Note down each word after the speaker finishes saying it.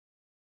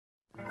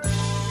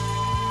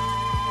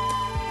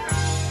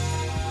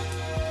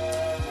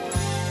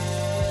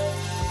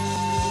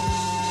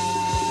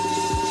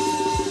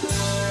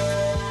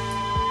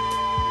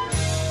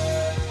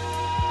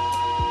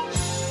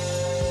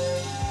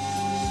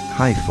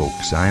Hi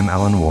folks, I'm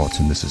Alan Watt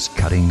and this is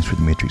Cutting Through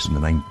the Matrix on the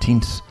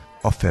 19th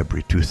of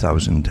February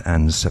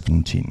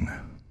 2017.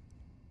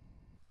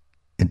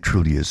 It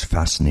truly is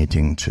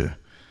fascinating to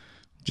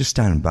just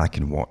stand back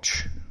and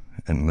watch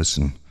and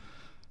listen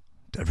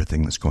to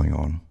everything that's going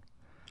on.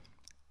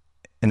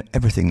 And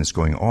everything that's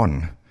going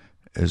on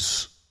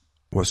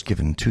was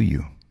given to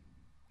you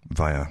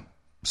via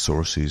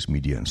sources,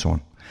 media and so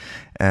on.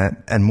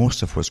 And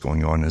most of what's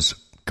going on is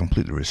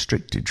completely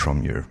restricted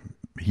from your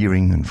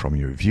hearing and from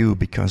your view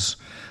because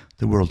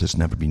the world has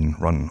never been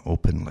run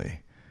openly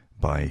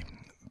by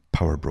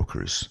power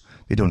brokers.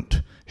 They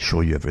don't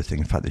show you everything.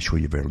 In fact, they show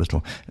you very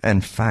little.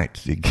 In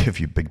fact, they give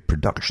you big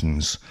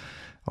productions,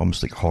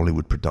 almost like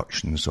Hollywood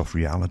productions of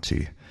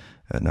reality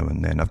now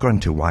and then. I've gone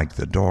to Wag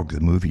the Dog, the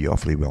movie,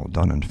 awfully well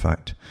done, in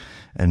fact.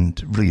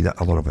 And really,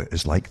 a lot of it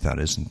is like that,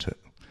 isn't it?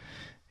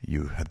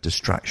 You have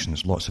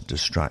distractions, lots of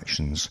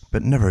distractions,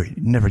 but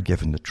never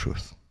given the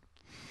truth.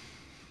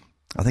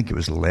 I think it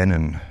was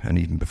Lenin, and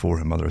even before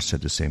him, others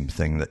said the same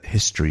thing, that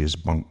history is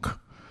bunk.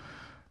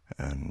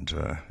 And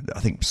I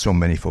think so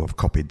many folk have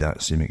copied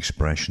that same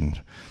expression,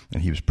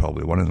 and he was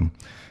probably one of them,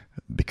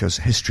 because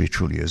history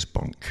truly is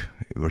bunk.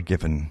 We're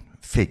given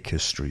fake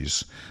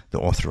histories, the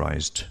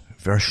authorized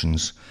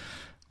versions.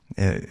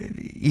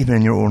 Even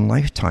in your own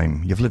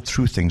lifetime, you've lived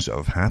through things that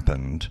have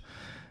happened,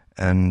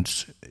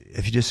 and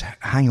if you just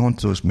hang on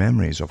to those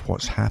memories of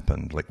what's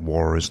happened, like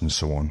wars and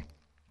so on,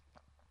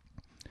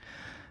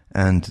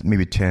 and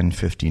maybe 10,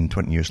 15,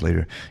 20 years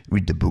later,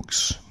 read the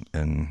books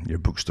in your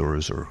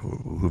bookstores or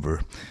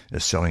whoever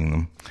is selling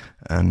them,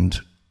 and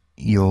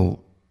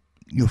you'll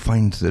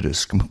find that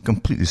it's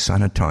completely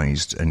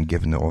sanitized and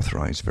given the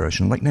authorized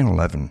version. Like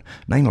 9/11.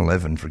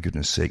 9/11, for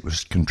goodness sake,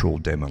 was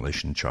controlled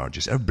demolition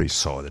charges. Everybody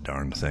saw the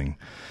darn thing.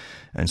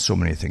 And so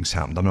many things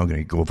happened. I'm not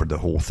going to go over the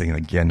whole thing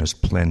again. There's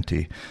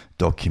plenty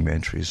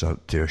documentaries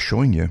out there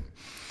showing you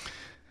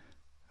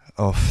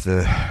of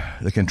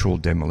the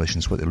controlled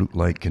demolitions, what they look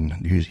like, and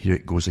here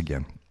it goes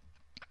again.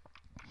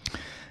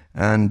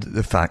 And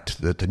the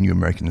fact that the New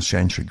American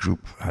Century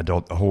Group had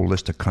a whole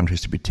list of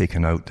countries to be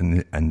taken out,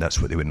 and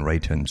that's what they went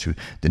right into.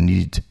 They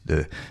needed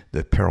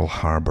the Pearl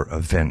Harbor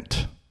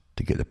event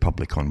to get the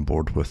public on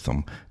board with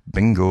them.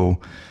 Bingo,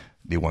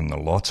 they won the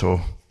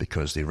lotto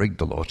because they rigged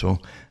the lotto,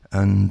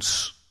 and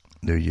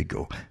there you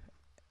go.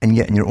 And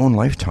yet in your own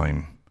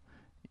lifetime,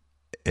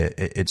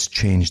 it's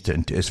changed,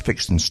 it's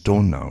fixed in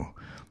stone now,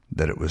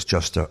 that it was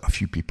just a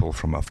few people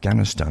from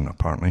Afghanistan,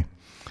 apparently,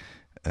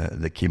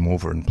 that came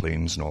over in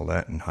planes and all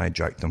that and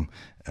hijacked them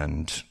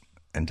and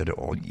did it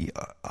all.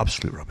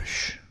 Absolute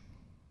rubbish.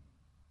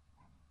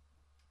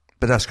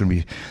 But this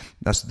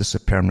is a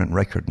permanent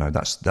record now.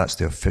 That's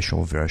the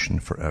official version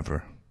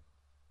forever.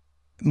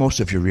 Most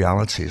of your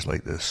reality is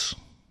like this.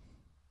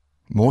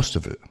 Most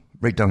of it,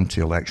 right down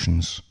to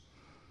elections.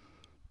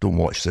 Don't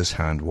watch this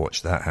hand,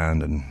 watch that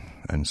hand,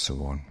 and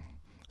so on.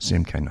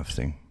 Same kind of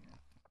thing.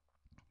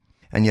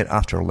 And yet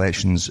after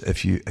elections,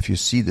 if you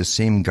see the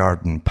same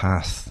garden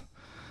path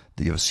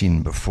that you've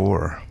seen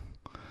before,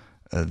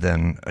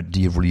 then do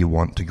you really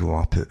want to go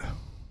up it?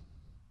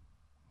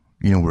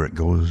 You know where it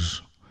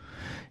goes.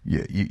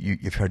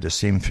 You've heard the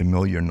same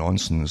familiar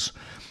nonsense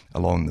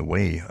along the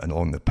way and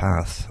along the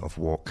path of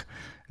walk,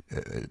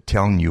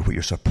 telling you what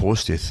you're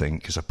supposed to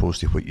think as opposed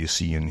to what you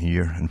see and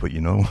hear and what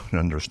you know and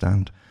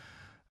understand.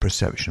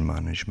 Perception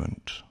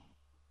management.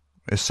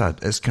 It's sad.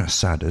 It's kind of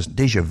sad. It's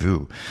deja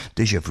vu.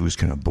 Deja vu is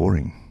kind of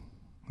boring.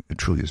 It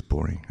truly is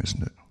boring,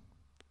 isn't it?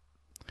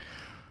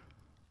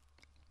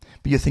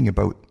 But you think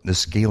about the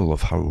scale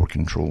of how we're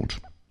controlled.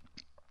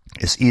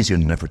 It's easier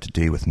than ever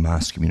today with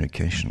mass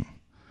communication,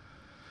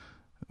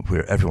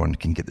 where everyone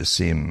can get the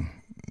same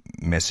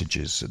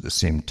messages at the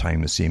same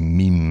time, the same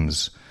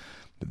memes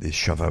that they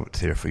shove out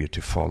there for you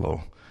to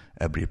follow.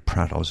 Everybody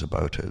prattles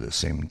about it at the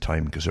same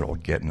time because they're all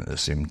getting it at the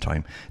same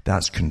time.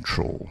 That's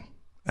control.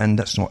 And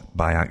that's not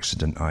by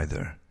accident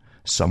either.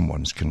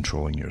 Someone's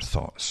controlling your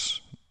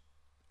thoughts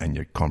and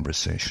your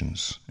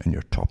conversations and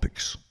your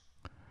topics.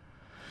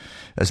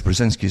 As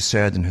Brzezinski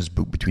said in his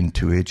book Between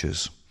Two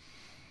Ages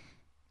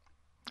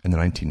in the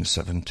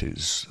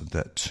 1970s,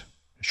 that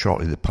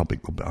shortly the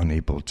public will be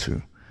unable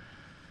to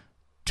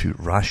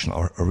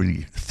rational or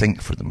really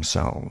think for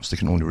themselves. They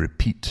can only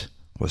repeat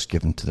what's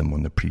given to them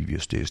on the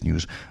previous day's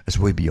news. It's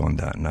way beyond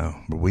that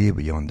now. We're way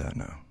beyond that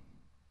now.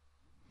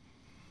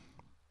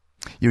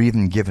 You're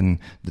even given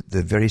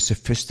the very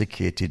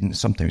sophisticated and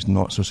sometimes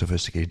not so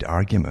sophisticated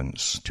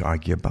arguments to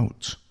argue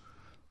about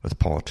with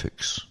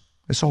politics.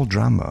 It's all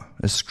drama.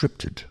 It's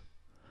scripted.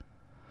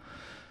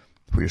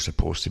 What you're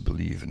supposed to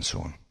believe and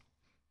so on.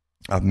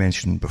 I've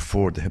mentioned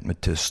before the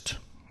hypnotist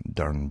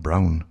Darren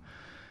Brown,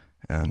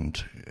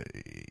 and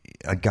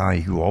a guy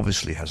who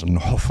obviously has an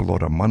awful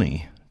lot of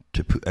money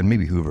to put, and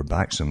maybe whoever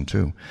backs him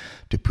too,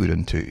 to put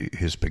into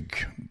his big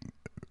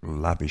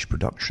lavish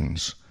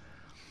productions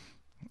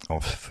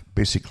of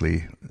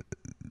basically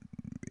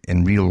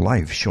in real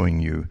life showing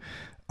you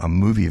a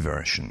movie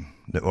version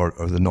or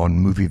the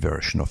non-movie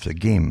version of the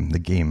game. The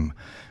game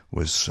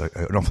was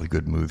an awfully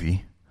good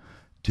movie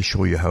to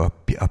show you how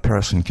a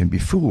person can be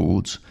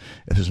fooled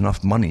if there's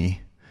enough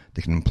money.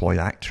 They can employ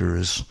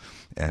actors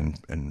and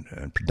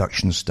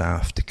production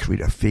staff to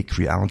create a fake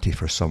reality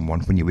for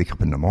someone when you wake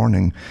up in the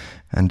morning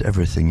and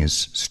everything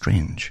is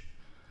strange.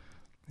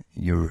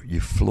 You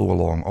flow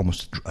along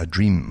almost a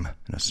dream,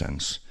 in a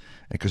sense,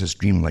 because it's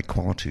dream-like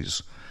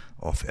qualities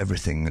of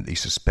everything that they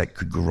suspect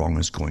could go wrong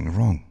is going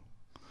wrong.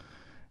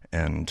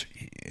 And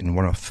in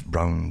one of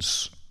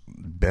Brown's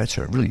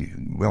better, really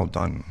well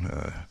done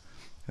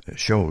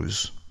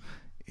shows,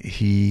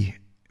 he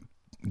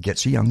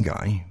gets a young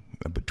guy,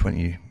 about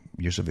 20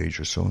 years of age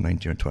or so,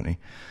 19 or 20,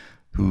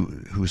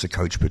 who's a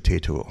couch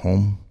potato at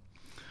home.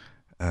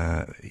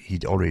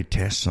 He'd already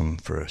tests him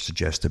for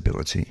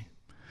suggestibility,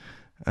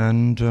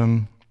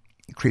 and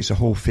creates a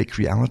whole fake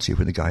reality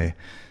where the guy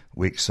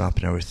wakes up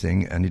and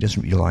everything, and he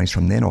doesn't realize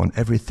from then on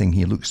everything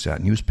he looks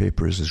at,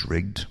 newspapers, is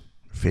rigged,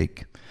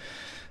 fake.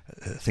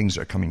 Things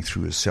that are coming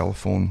through his cell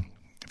phone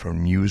for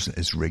news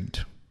is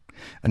rigged.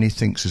 And he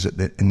thinks is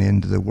in the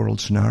end of the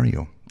world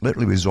scenario,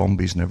 literally with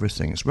zombies and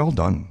everything. It's well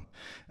done.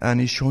 And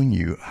he's showing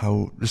you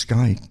how this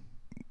guy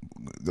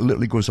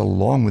literally goes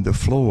along with the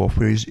flow of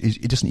where he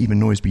doesn't even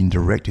know he's being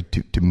directed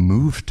to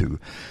move to,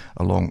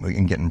 along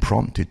and getting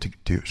prompted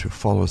to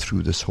follow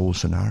through this whole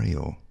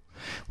scenario.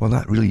 Well,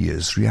 that really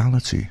is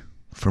reality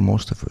for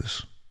most of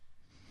us.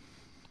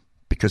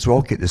 Because we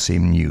all get the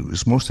same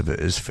news. Most of it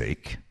is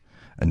fake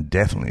and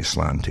definitely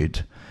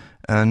slanted.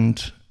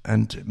 And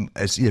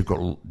it's either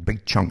got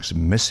big chunks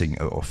missing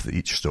out of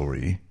each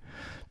story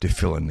to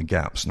fill in the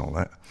gaps and all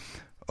that,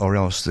 or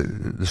else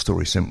the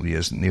story simply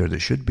isn't there that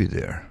should be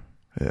there.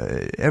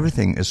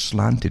 Everything is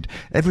slanted.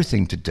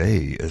 Everything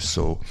today is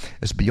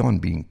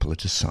beyond being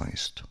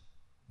politicized.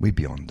 Way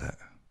beyond that.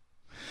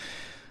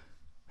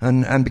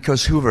 And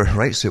because whoever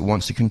writes it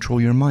wants to control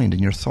your mind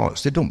and your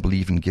thoughts. They don't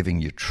believe in giving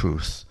you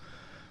truth.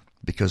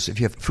 Because if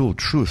you have full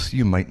truth,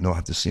 you might not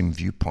have the same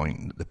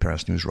viewpoint that the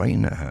person who's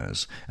writing it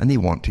has. And they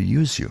want to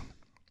use you.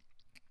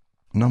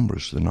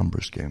 Numbers, the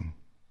numbers game.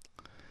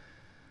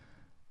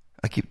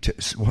 I keep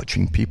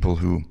watching people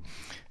who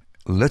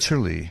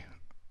literally,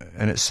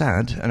 and it's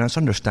sad, and it's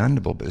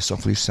understandable, but it's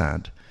awfully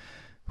sad,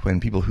 when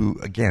people who,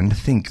 again,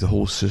 think the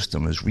whole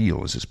system is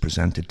real as it's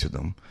presented to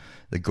them,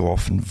 they go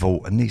off and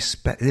vote, and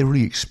they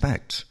really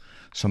expect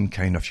some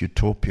kind of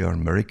utopia or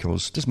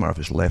miracles. It doesn't matter if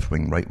it's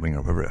left-wing, right-wing,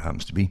 or whatever it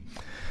happens to be.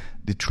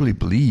 They truly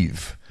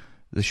believe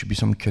there should be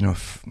some kind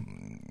of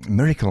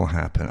miracle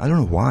happen. I don't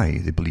know why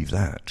they believe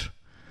that.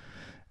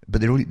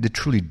 But they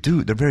truly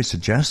do. They're very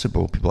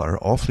suggestible. People are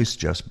awfully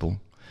suggestible.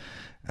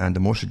 And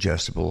the more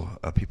suggestible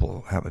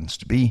people happens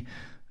to be,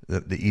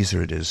 the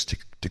easier it is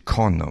to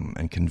con them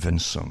and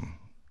convince them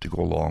to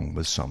go along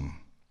with some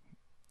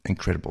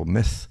incredible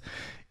myth.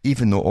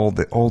 Even though all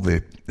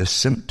the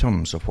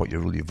symptoms of what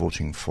you're really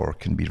voting for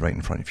can be right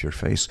in front of your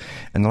face.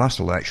 In the last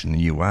election in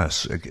the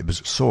US, it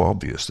was so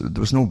obvious that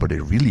there was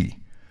nobody really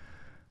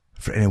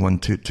for anyone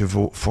to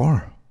vote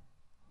for.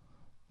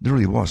 There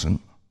really wasn't.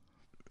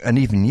 And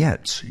even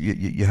yet,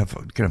 you have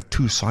kind of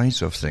two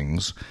sides of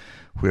things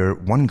where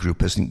one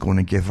group isn't going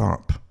to give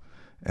up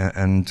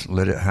and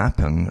let it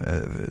happen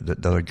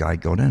that the other guy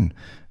got in.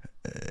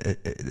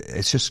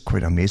 It's just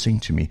quite amazing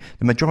to me.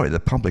 The majority of the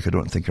public, I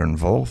don't think, are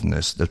involved in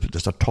this.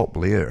 There's a top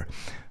layer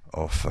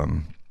of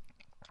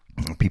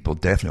people,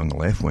 definitely on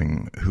the left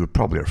wing, who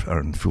probably are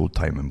in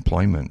full-time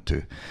employment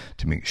to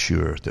make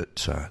sure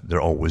that they're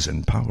always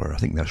in power. I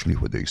think that's really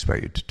what they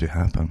expected to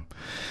happen.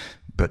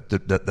 But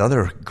the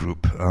other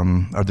group,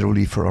 are they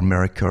really for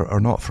America or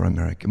not for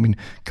America? I mean,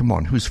 come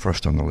on, who's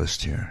first on the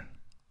list here?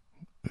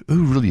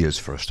 Who really is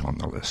first on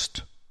the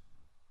list?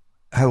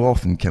 How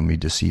often can we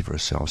deceive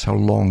ourselves? How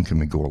long can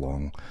we go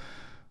along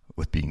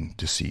with being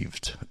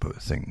deceived about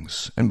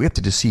things? And we have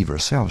to deceive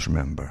ourselves,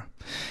 remember.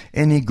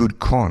 Any good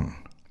con,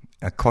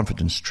 a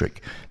confidence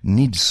trick,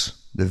 needs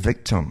the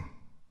victim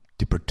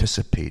to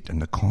participate in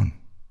the con.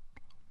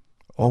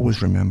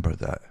 Always remember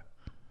that.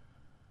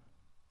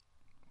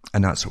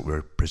 And that's what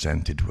we're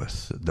presented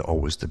with,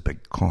 always the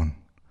big con.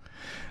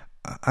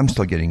 I'm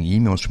still getting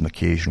emails from an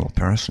occasional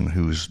person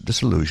who's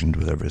disillusioned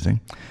with everything,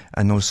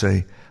 and they'll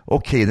say,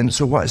 okay, then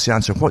so what is the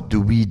answer? What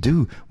do we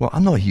do? Well,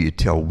 I'm not here to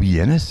tell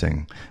we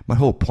anything. My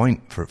whole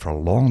point for a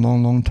long,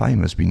 long, long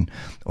time has been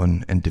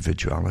on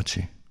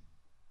individuality.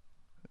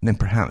 And then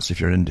perhaps if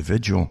you're an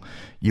individual,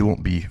 you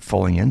won't be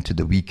falling into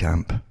the we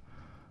camp,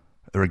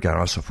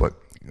 regardless of what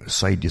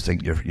side you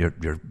think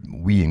you're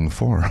weeing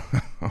for.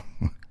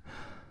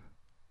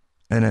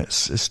 And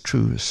it's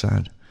true, it's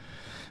sad.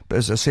 But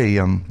as I say,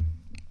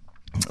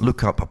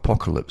 look up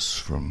Apocalypse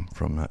from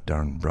that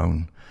Darren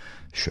Brown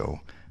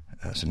show.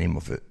 That's the name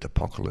of it,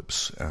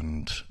 Apocalypse.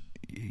 And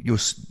you'll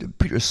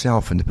put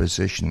yourself in the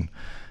position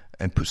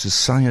and put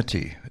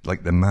society,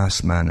 like the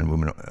mass man and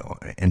woman,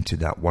 into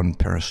that one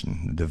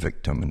person, the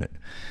victim in it,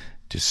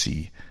 to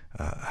see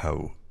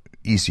how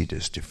easy it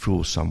is to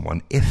fool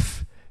someone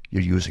if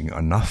you're using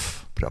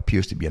enough, what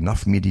appears to be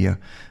enough media,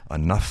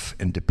 enough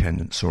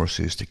independent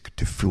sources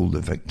to fool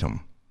the victim.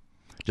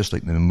 Just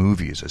like in the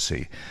movie, as I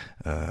say,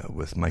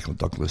 with Michael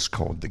Douglas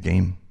called The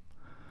Game.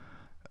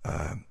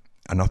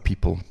 enough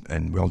people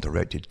and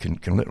well-directed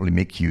can literally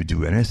make you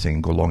do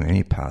anything, go along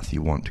any path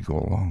you want to go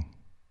along.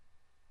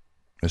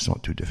 It's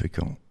not too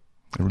difficult.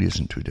 It really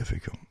isn't too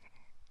difficult.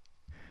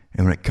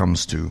 And when it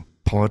comes to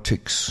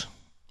politics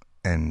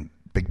and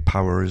big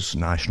powers,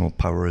 national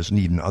powers, and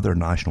even other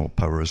national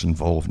powers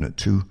involved in it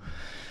too,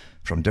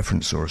 from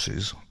different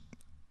sources,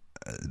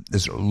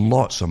 there's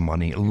lots of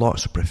money,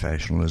 lots of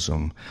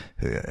professionalism,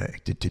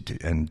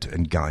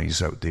 and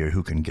guys out there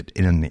who can get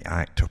in the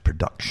act of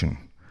production,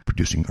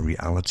 producing a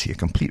reality, a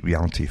complete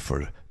reality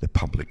for the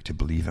public to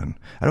believe in.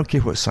 I don't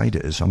care what side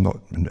it is. I'm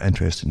not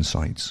interested in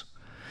sides.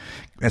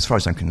 As far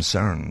as I'm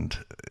concerned,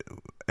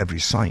 every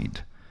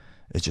side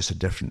is just a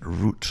different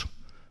route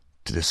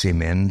to the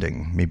same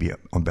ending, maybe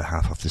on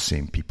behalf of the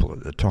same people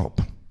at the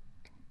top,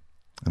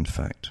 in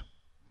fact.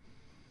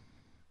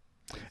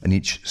 And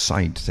each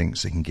side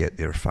thinks they can get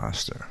there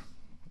faster.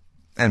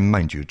 And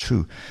mind you,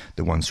 too,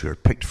 the ones who are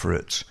picked for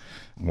it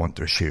want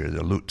their share of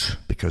the loot,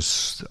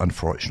 because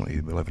unfortunately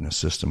we live in a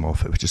system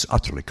of it which is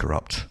utterly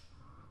corrupt.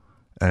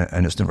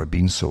 And it's never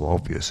been so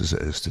obvious as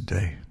it is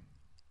today.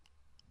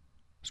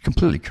 It's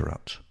completely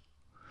corrupt.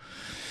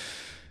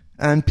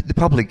 And the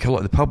public, a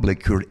lot of the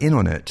public who are in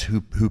on it,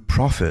 who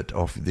profit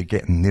of the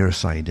getting their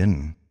side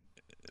in,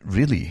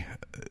 really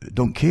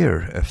don't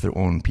care if their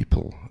own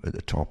people at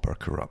the top are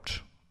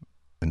corrupt,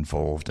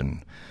 involved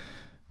in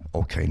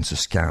all kinds of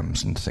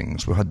scams and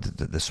things. We had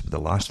this with the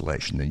last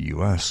election in the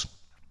US,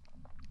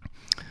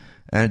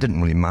 and it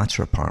didn't really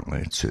matter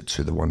apparently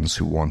to the ones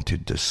who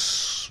wanted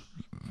this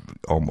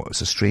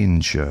almost a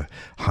strange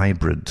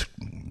hybrid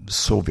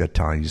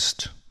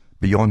Sovietized,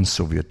 beyond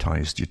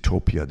Sovietized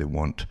utopia they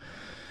want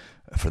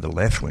for the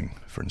left wing,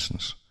 for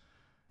instance.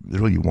 They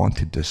really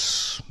wanted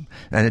this,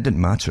 and it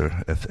didn't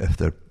matter if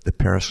the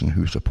person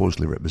who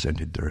supposedly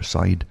represented their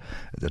side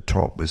at the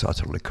top was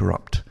utterly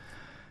corrupt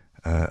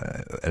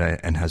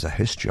and has a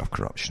history of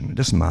corruption. It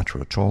doesn't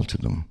matter at all to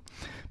them,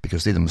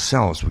 because they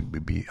themselves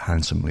would be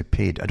handsomely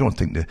paid. I don't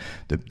think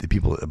the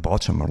people at the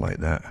bottom are like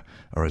that,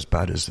 or as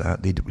bad as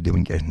that. They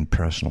wouldn't get anything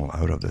personal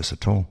out of this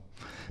at all.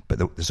 But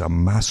there's a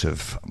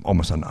massive,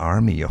 almost an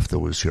army of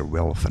those who are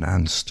well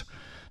financed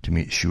to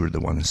make sure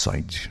the one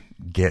side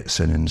gets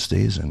in and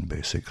stays in,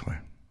 basically.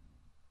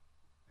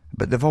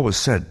 But they've always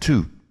said,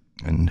 too,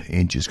 in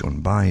ages gone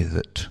by,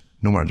 that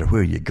no matter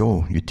where you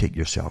go, you take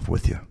yourself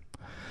with you.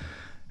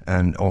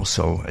 And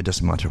also, it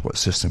doesn't matter what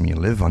system you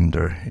live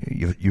under,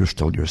 you're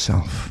still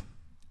yourself.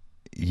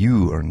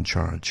 You are in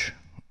charge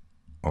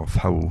of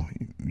how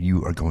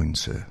you are going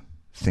to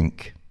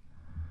think,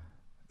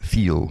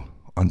 feel,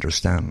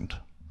 understand,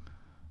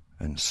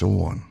 and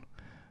so on.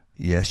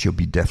 Yes, you'll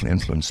be definitely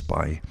influenced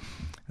by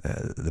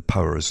the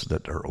powers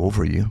that are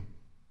over you,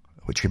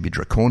 which can be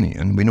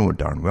draconian. We know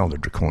darn well they're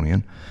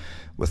draconian,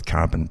 with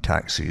carbon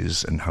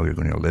taxes and how you're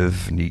going to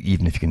live, and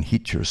even if you can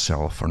heat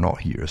yourself or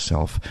not heat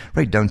yourself,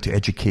 right down to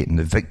educating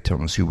the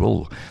victims who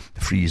will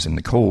freeze in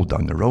the cold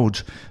down the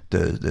road.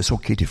 It's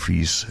okay to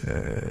freeze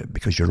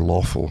because you're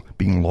lawful.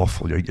 Being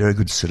lawful, you're a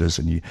good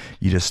citizen.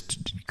 You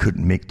just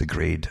couldn't make the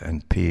grade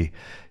and pay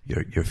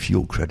your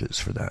fuel credits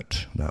for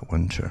that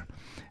winter.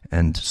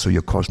 And so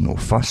you'll cause no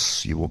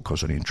fuss, you won't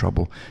cause any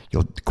trouble,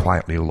 you'll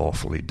quietly,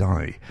 lawfully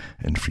die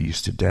and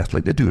freeze to death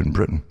like they do in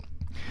Britain.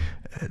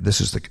 This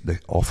is the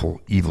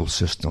awful, evil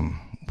system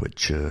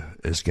which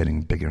is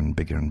getting bigger and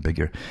bigger and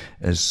bigger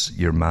as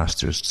your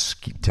masters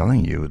keep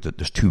telling you that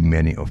there's too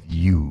many of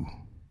you.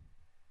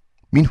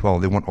 Meanwhile,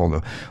 they want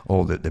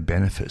all the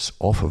benefits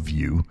off of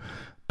you,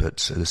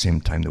 but at the same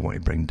time they want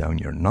to bring down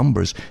your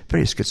numbers.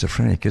 Very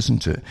schizophrenic,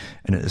 isn't it?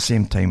 And at the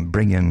same time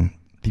bring in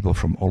people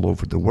from all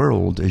over the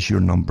world as your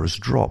numbers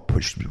drop,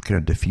 which kind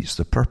of defeats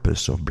the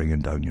purpose of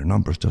bringing down your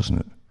numbers, doesn't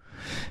it?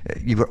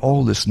 You've got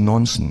all this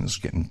nonsense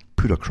getting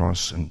put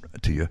across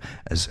to you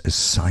as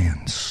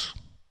science.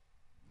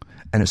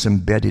 And it's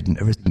embedded in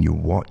everything you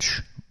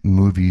watch,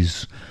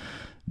 movies,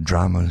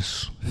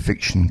 dramas,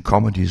 fiction,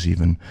 comedies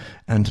even,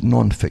 and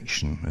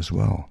non-fiction as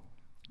well,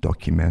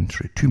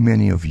 documentary. Too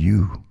many of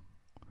you.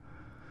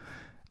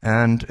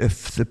 And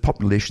if the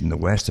population in the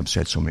West, I've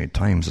said so many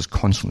times, is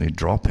constantly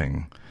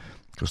dropping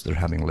because they're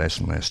having less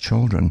and less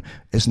children,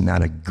 isn't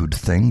that a good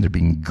thing? They're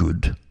being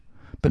good.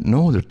 But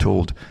no, they're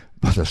told,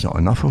 well, there's not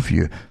enough of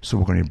you, so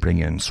we're going to bring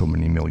in so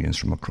many millions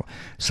from across.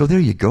 So there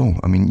you go.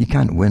 I mean, you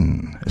can't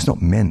win. It's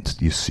not meant,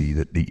 you see,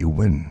 that you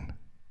win.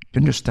 You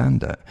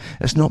understand that?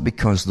 It's not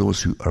because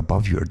those who are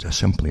above you are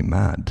simply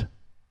mad.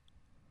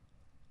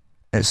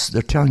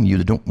 They're telling you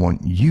they don't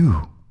want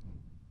you.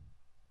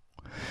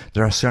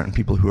 There are certain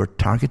people who are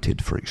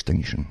targeted for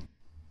extinction.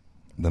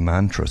 The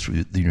mantra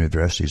through the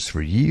universities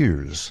for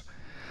years,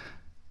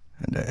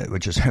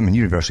 which is,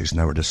 universities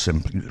now are just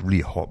simply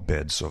really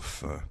hotbeds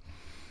of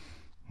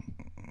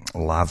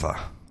lava,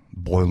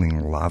 boiling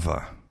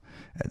lava,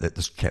 that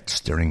is kept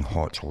stirring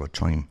hot all the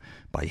time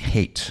by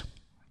hate,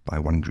 by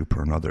one group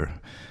or another,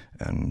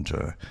 and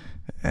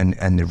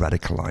they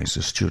radicalize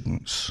the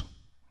students.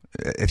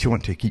 If you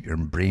want to keep your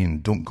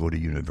brain, don't go to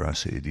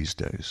university these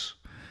days.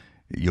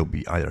 You'll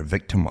be either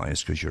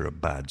victimized because you're a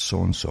bad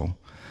so-and-so,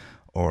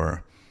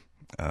 or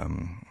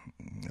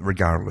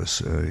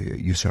regardless,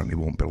 you certainly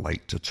won't be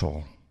liked at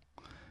all.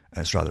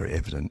 It's rather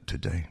evident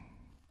today.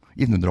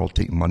 Even though they're all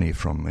taking money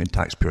from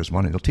taxpayers'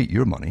 money, they'll take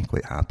your money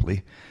quite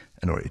happily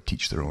in order to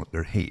teach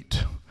their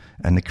hate.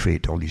 And they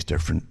create all these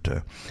different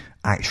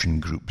action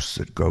groups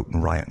that go out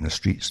and riot in the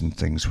streets and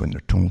things when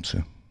they're told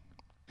to.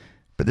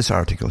 But this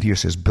article here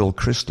says Bill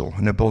Kristol.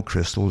 And now Bill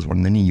Kristol is one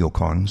of the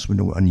neocons. We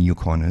know what a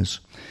neocon is.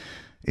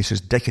 He says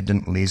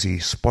decadent, lazy,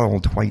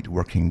 spoiled white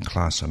working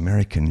class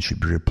Americans should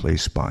be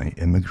replaced by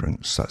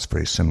immigrants. That's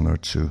very similar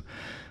to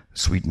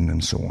Sweden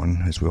and so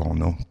on, as we all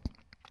know.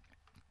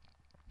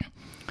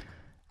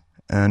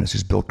 And this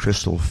is Bill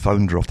Kristol,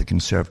 founder of the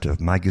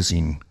conservative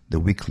magazine, The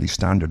Weekly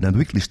Standard. Now, The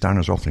Weekly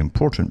Standard is awfully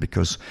important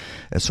because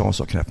it's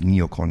also a kind of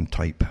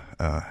neocon-type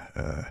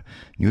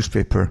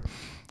newspaper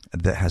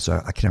that has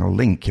a kind of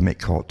link, you might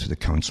call it, to the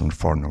Council on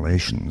Foreign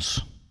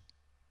Relations.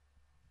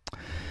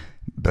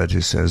 But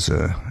it says,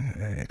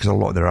 because a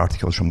lot of their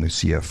articles from the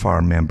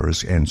CFR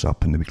members ends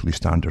up in the Weekly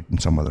Standard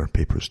and some other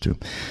papers too.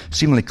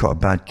 Seemingly caught a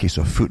bad case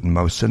of foot and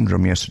mouth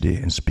syndrome yesterday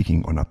in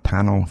speaking on a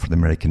panel for the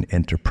American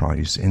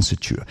Enterprise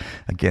Institute.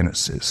 Again,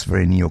 it's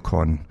very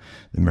neocon,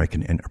 the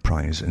American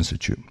Enterprise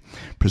Institute.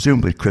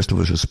 Presumably, Kristol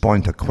was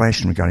responding to a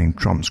question regarding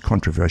Trump's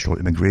controversial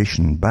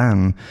immigration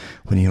ban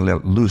when he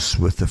let loose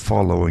with the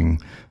following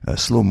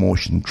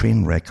slow-motion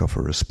train wreck of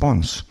a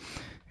response.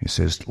 He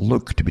says,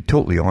 look, to be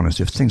totally honest,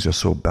 if things are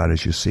so bad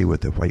as you say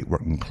with the white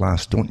working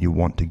class, don't you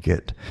want to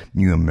get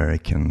new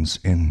Americans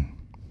in?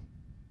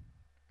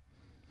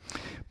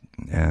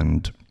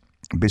 And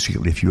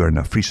basically, if you are in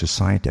a free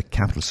society, a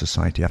capitalist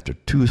society, after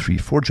 2, 3,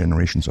 4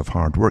 generations of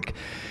hard work,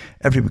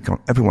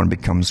 everyone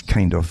becomes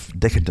kind of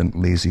decadent,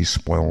 lazy,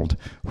 spoiled,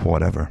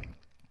 whatever.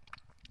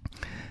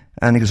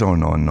 And he goes on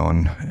and on and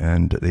on,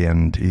 and at the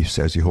end he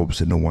says he hopes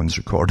that no one's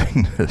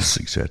recording this,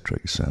 etc.,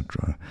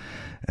 etc.,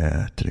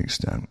 to an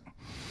extent.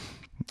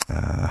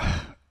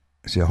 I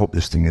hope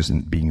this thing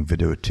isn't being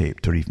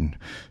videotaped or even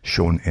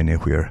shown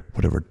anywhere.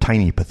 Whatever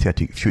tiny,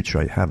 pathetic future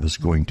I have is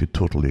going to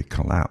totally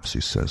collapse,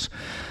 he says.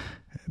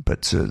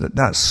 But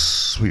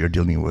that's what you're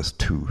dealing with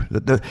too.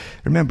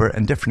 Remember,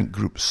 in different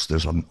groups,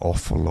 there's an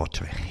awful lot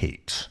of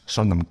hate.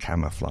 Some of them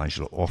camouflage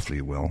it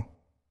awfully well.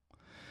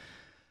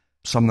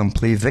 Some of them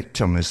play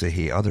victim as they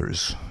hate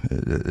others.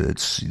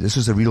 This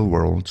is the real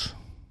world.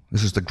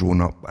 This is the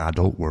grown-up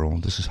adult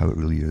world. This is how it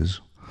really is.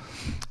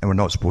 And we're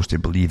not supposed to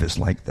believe it's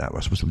like that.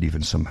 We're supposed to believe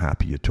in some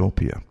happy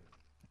utopia.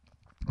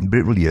 But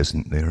it really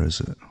isn't there,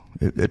 is it?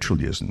 It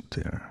truly isn't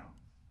there.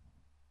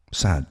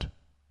 Sad.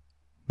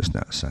 Isn't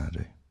that sad,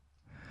 eh?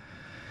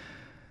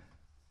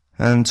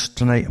 And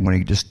tonight I'm going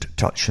to just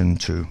touch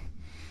into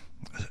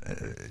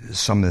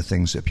some of the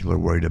things that people are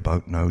worried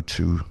about now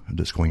too,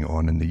 that's going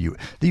on in the U.S.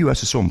 The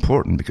U.S. is so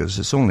important because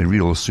it's the only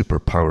real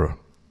superpower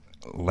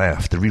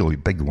left, the really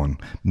big one,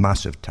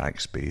 massive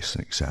tax base,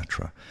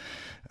 etc.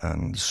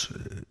 And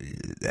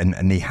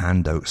they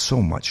hand out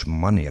so much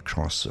money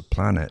across the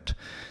planet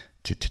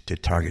to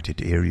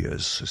targeted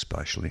areas,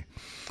 especially.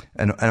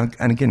 And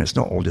again, it's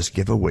not all just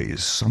giveaways.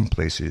 Some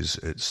places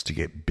it's to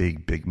get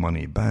big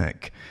money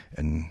back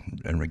in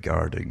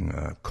regarding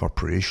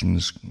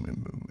corporations,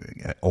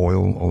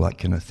 oil, all that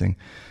kind of thing.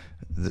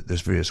 There's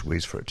various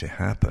ways for it to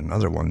happen.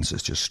 Other ones,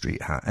 it's just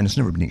straight and it's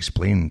never been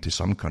explained to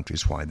some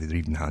countries why they're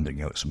even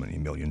handing out so many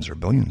millions or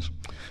billions.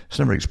 It's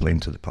never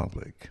explained to the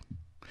public.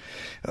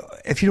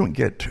 If you don't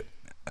get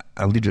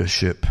a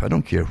leadership, I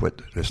don't care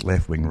what it's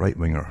left wing, right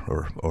wing,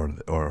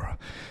 or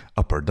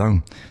up or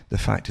down. The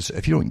fact is,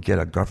 if you don't get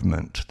a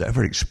government that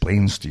ever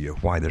explains to you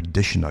why they're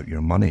dishing out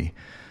your money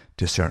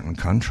to certain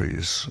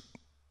countries,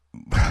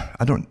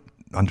 I don't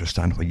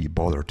understand why you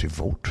bother to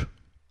vote.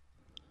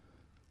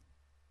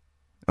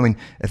 I mean,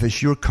 if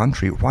it's your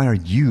country, why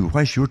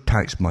is your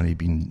tax money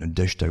being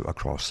dished out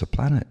across the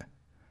planet?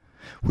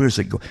 Where's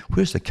it go?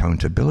 Where's the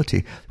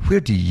accountability? Where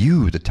do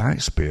you, the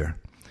taxpayer,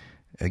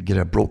 get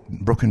a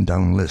broken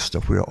down list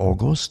of where it all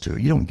goes to?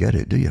 You don't get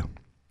it, do you?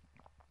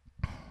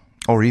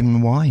 Or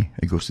even why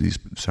it goes to these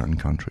certain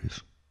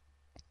countries.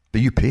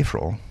 But you pay for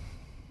all.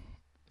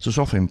 So it's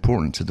awfully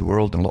important to the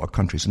world and a lot of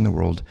countries in the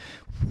world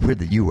where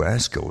the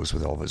US goes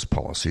with all of its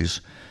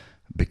policies,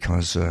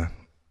 because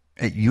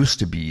it used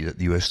to be that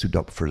the US stood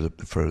up for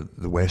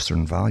the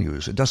Western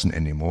values. It doesn't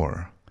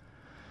anymore.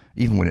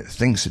 Even when it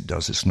thinks it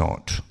does, it's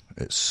not.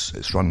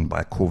 It's run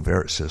by a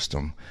covert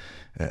system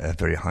at a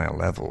very high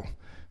level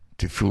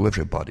to fool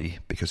everybody,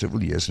 because it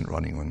really isn't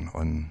running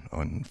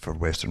on for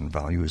Western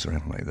values or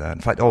anything like that.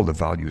 In fact, all the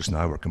values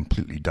now are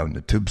completely down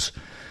the tubes,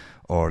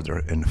 or they're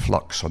in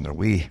flux on their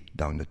way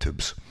down the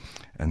tubes.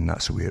 And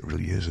that's the way it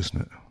really is,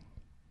 isn't it?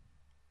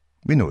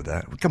 We know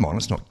that. Come on,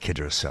 let's not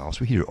kid ourselves.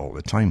 We hear it all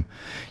the time.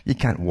 You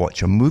can't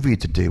watch a movie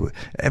today.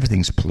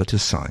 Everything's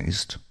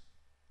politicized.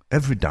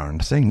 Every darn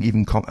thing,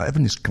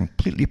 everything is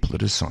completely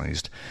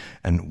politicized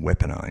and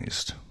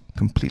weaponized.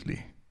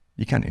 Completely.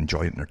 You can't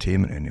enjoy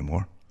entertainment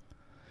anymore.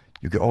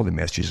 You get all the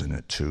messages in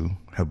it too,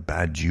 how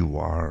bad you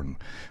are and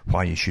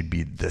why you should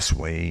be this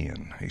way,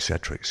 and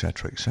etc.,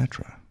 etc.,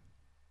 etc.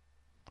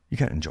 You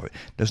can't enjoy it.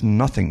 There's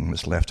nothing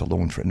that's left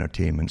alone for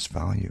entertainment's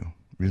value,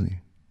 really.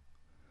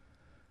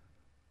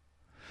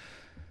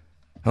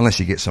 Unless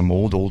you get some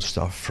old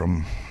stuff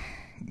from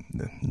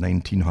the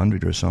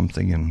 1900 or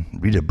something and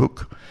read a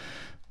book.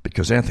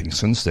 Because anything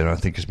since then, I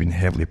think, has been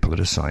heavily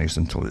politicized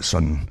until it's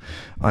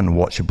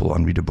unwatchable,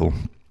 unreadable,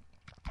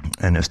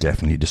 and it's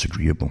definitely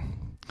disagreeable.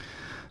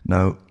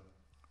 Now,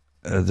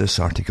 this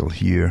article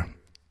here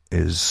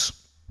is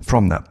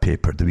from that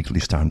paper, the Weekly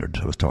Standard.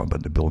 I was talking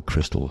about, the Bill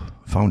Kristol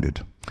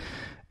founded.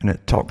 And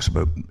it talks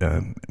about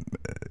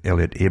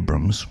Elliot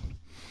Abrams.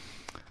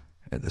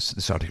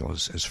 This article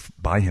is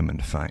by him, in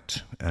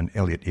fact. And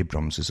Elliot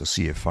Abrams is a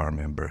CFR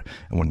member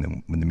and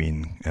one of the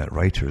main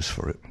writers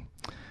for it.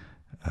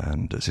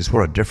 And it says,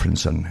 what a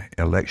difference an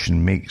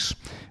election makes.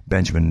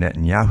 Benjamin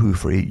Netanyahu,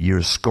 for 8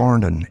 years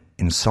scorned and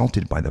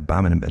insulted by the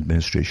Obama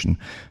administration,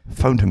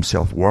 found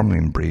himself warmly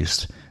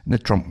embraced in the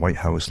Trump White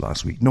House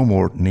last week. No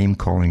more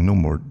name-calling, no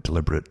more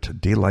deliberate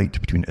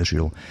daylight between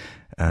Israel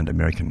and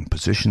American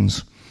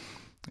positions,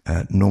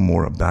 no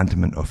more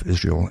abandonment of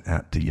Israel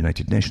at the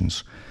United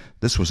Nations.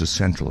 This was a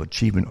central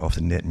achievement of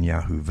the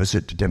Netanyahu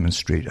visit, to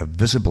demonstrate a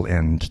visible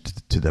end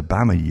to the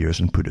Obama years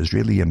and put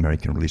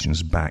Israeli-American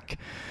relations back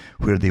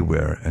where they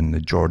were in the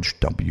George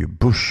W.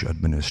 Bush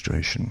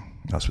administration.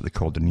 That's what they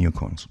called the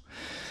neocons.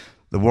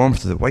 The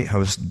warmth of the White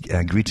House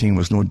greeting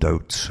was no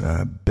doubt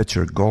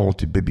bitter gall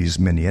to Bibi's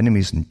many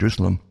enemies in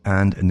Jerusalem,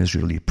 and in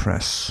Israeli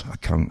press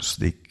accounts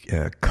they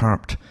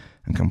carped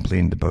and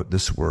complained about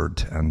this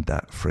word and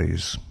that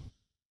phrase.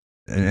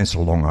 And it's a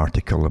long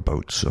article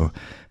about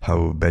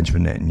how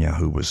Benjamin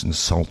Netanyahu was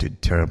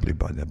insulted terribly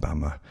by the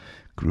Obama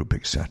group,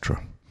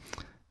 etc.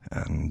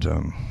 And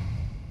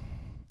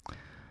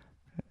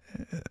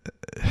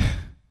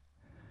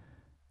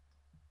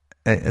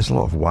it's a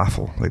lot of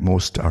waffle, like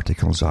most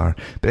articles are.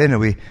 But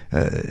anyway,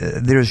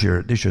 there's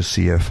your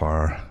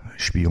CFR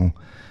spiel,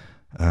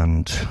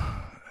 and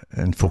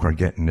folk are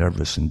getting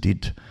nervous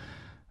indeed.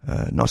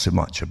 Not so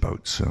much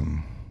about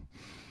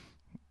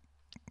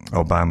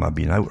Obama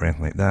being out or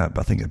anything like that,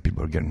 but I think that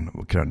people are getting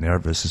kind of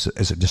nervous.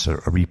 Is it just a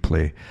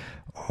replay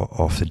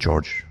of the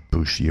George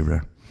Bush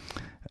era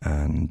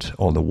and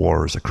all the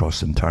wars across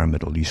the entire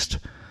Middle East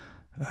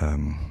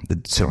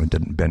that certainly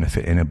didn't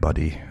benefit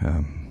anybody,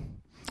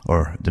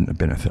 or didn't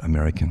benefit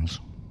Americans?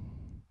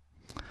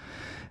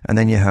 And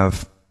then you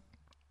have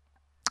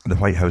the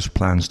White House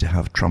plans to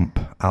have Trump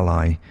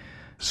ally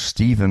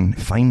Steven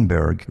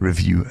Feinberg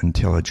review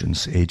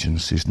intelligence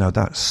agencies. Now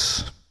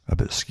that's a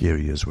bit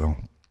scary as well.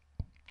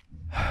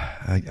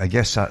 I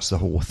guess that's the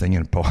whole thing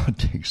in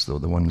politics, though.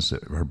 The ones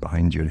that are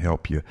behind you and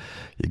help you,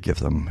 you give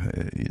them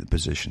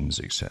positions,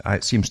 etc.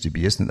 It seems to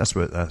be, isn't it? That's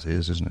what that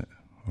is, isn't it?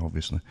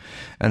 Obviously.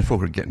 And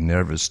folk are getting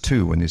nervous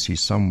too when they see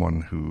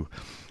someone who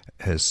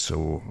has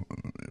so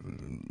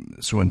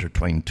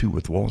intertwined too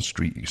with Wall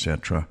Street,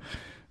 etc.,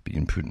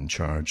 being put in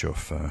charge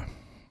of,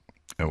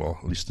 well,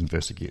 at least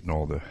investigating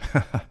all the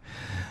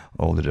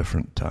all the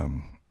different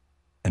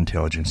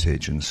intelligence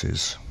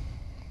agencies.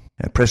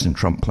 President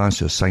Trump plans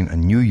to assign a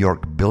New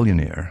York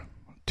billionaire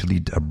to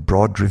lead a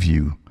broad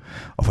review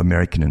of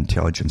American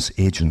intelligence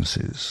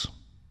agencies.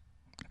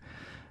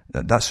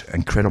 That's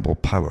incredible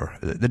power.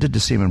 They did the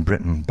same in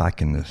Britain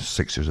back in the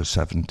 60s or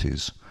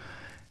 70s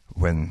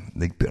when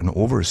they put an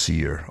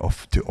overseer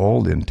to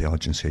all the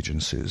intelligence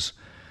agencies.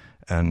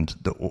 And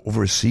the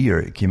overseer,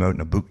 it came out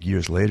in a book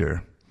years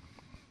later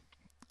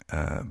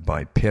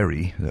by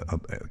Perry,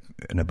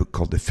 in a book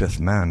called The Fifth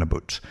Man,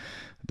 about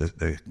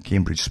the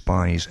Cambridge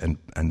spies and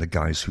the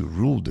guys who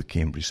ruled the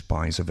Cambridge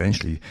spies.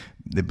 Eventually,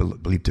 they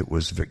believed it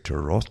was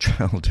Victor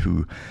Rothschild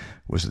who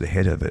was the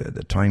head of it at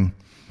the time.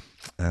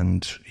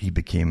 And he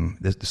became,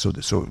 so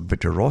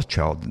Victor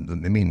Rothschild,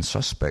 the main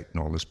suspect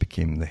in all this,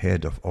 became the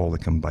head of all the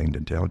combined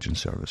intelligence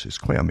services.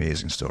 Quite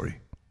amazing story.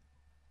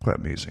 Quite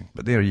amazing.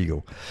 But there you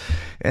go.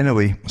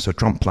 Anyway, so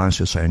Trump plans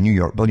to assign a New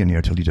York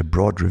billionaire to lead a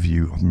broad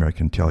review of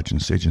American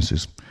intelligence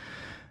agencies.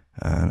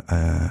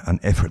 An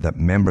effort that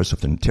members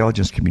of the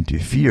intelligence community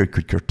fear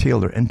could curtail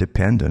their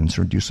independence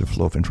or reduce the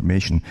flow of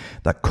information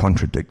that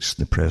contradicts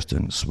the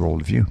president's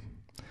worldview.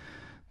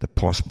 The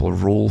possible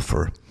role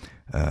for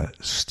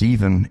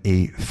Steven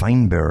A.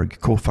 Feinberg,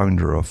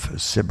 co-founder of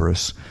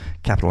Cerberus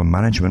Capital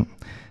Management,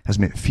 has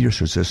met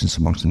fierce resistance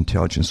amongst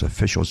intelligence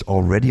officials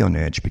already on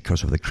edge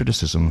because of the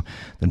criticism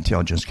the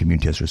intelligence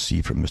community has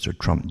received from Mr.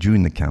 Trump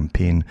during the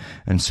campaign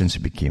and since he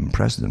became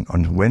president.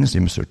 On Wednesday,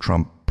 Mr.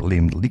 Trump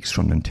blamed leaks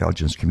from the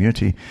intelligence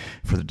community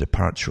for the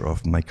departure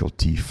of Michael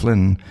T.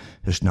 Flynn,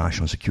 his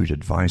national security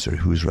advisor,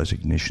 whose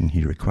resignation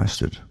he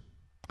requested.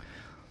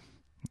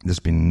 There's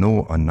been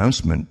no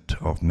announcement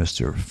of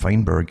Mr.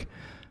 Feinberg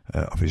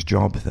of his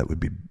job that would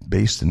be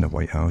based in the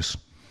White House.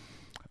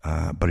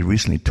 But he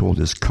recently told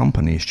his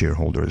company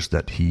shareholders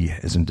that he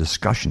is in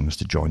discussions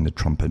to join the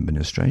Trump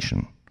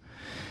administration.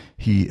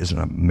 He is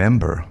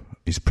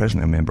he's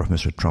presently a member of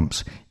Mr.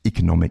 Trump's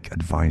Economic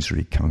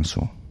Advisory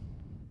Council.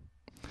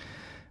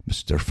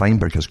 Mr.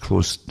 Feinberg has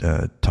close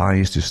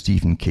ties to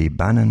Stephen K.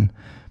 Bannon,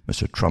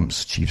 Mr.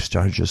 Trump's chief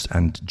strategist,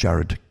 and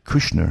Jared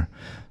Kushner,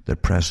 the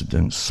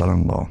president's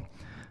son-in-law.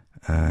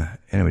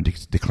 Anyway,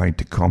 declined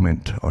to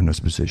comment on his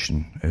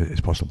position,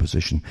 his possible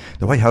position.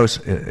 The White House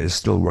is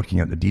still working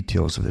out the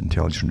details of the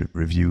intelligence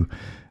review,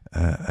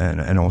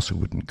 and also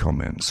wouldn't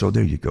comment. So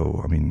there you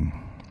go. I mean,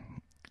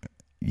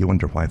 you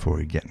wonder why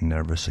we're getting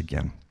nervous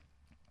again.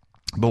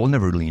 But we'll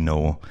never really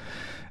know.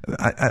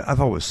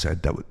 I've always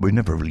said that we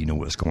never really know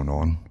what's going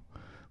on,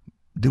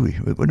 do we?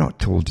 We're not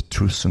told the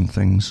truths and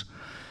things.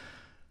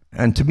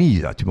 And to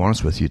me, to be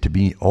honest with you, to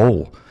me,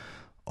 all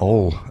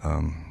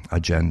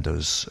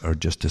agendas are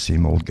just the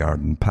same old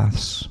garden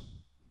paths.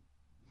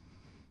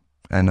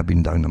 And I've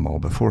been down them all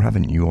before.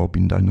 Haven't you all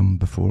been down them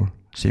before?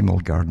 Same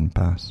old garden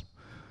paths.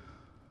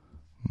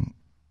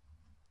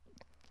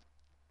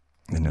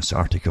 In this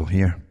article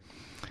here,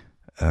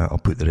 I'll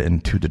put that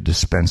into the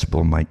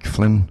dispensable Mike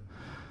Flynn.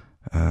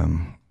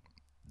 Talking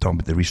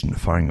about the recent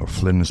firing of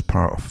Flynn as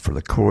part of for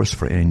the course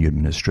for any new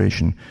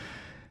administration.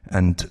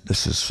 And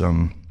this is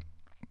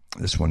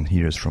this one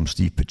here is from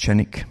Steve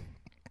Pieczenik,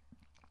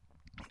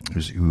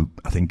 who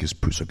I think has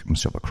put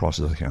himself across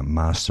as a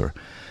master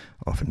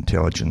of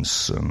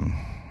intelligence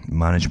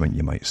management,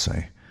 you might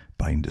say,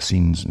 behind the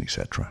scenes and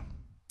etc.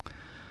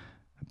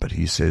 But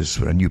he says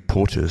for a new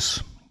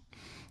POTUS,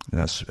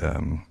 that's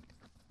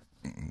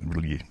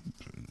really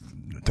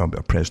talking about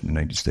a president of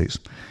the United States,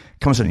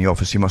 comes into the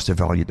office, he must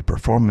evaluate the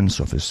performance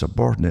of his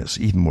subordinates.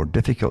 Even more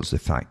difficult is the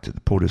fact that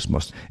the POTUS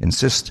must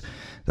insist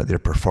that their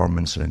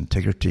performance and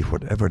integrity,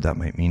 whatever that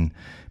might mean,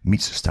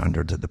 meets the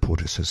standard that the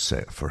POTUS has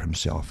set for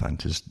himself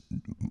and his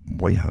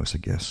White House, I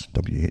guess,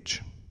 WH.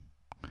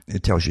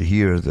 It tells you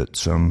here that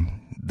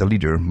the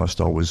leader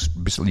must always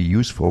basically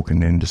use folk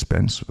and then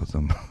dispense with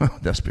them.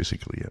 That's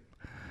basically it.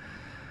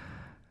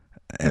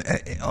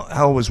 I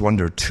always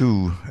wonder,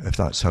 too, if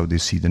that's how they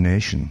see the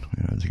nation.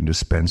 You know, they can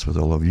dispense with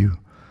all of you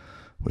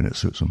when it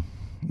suits them.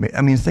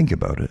 I mean, think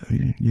about it.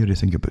 You really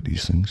think about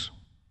these things.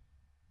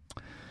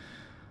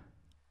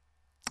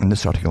 And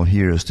this article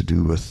here is to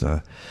do with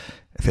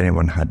if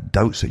anyone had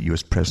doubts that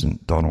US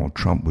President Donald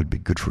Trump would be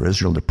good for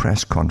Israel, the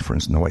press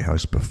conference in the White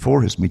House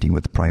before his meeting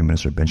with Prime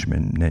Minister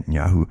Benjamin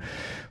Netanyahu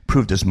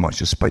proved as much,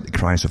 despite the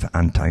cries of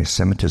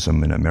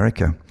anti-Semitism in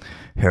America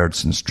heard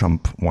since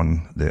Trump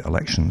won the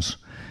elections.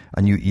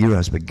 A new era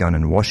has begun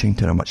in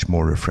Washington, a much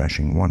more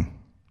refreshing one.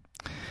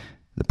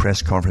 The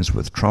press conference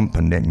with Trump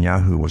and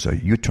Netanyahu was a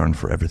U-turn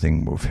for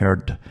everything we've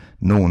heard,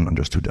 known,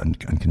 understood,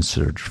 and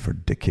considered for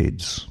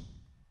decades.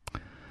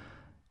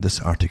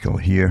 This article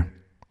here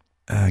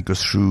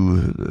goes through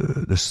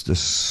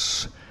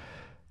this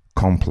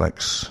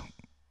complex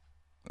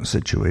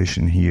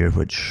situation here,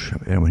 which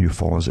anyone who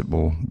follows it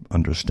will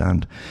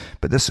understand.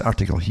 But this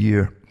article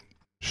here,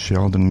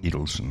 Sheldon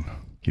Adelson,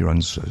 he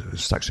runs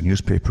stacks of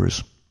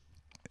newspapers.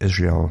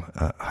 Israel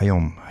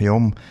Hayom.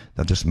 Hayom,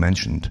 that I just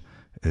mentioned,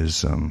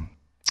 is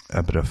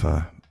a bit of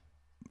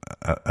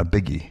a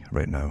biggie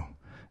right now.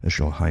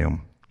 Israel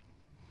Hayom.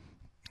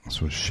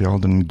 So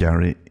Sheldon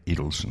Gary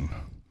Adelson.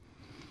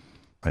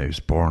 He was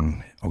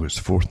born August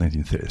 4th,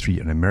 1933,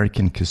 an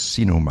American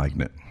casino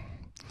magnate.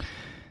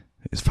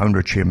 He is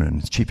founder, chairman,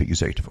 and chief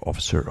executive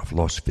officer of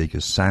Las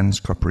Vegas Sands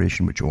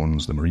Corporation, which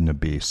owns the Marina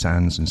Bay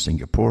Sands in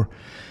Singapore,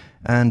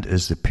 and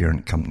is the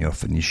parent company of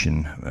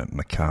Venetian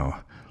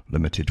Macau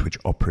Limited, which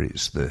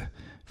operates the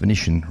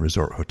Venetian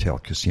Resort Hotel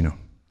Casino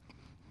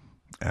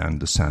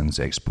and the Sands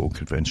Expo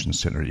Convention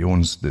Center. He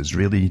owns the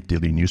Israeli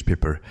daily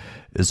newspaper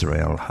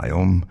Israel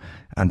Hayom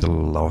and the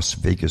Las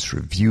Vegas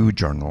Review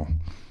Journal.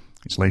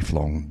 He's a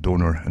lifelong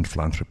donor and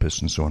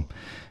philanthropist and so on.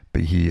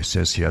 But he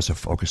says here, as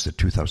of August of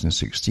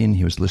 2016,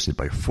 he was listed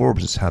by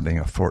Forbes as having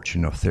a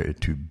fortune of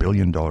 $32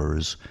 billion,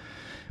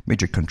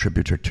 major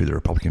contributor to the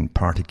Republican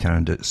Party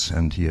candidates,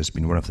 and he has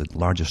been one of the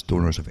largest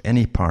donors of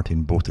any party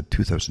in both the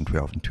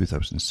 2012 and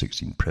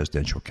 2016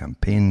 presidential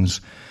campaigns.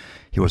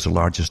 He was the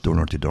largest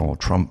donor to Donald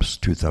Trump's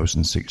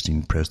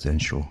 2016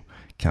 presidential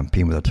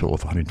campaign with a total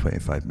of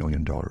 $125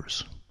 million.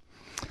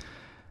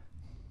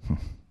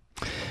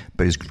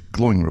 But his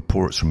glowing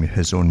reports from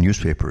his own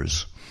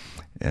newspapers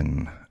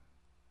in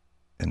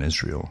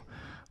Israel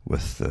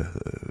with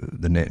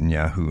the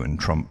Netanyahu and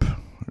Trump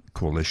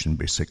coalition,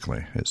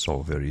 basically, it's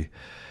all very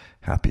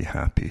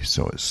happy.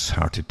 So it's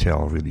hard to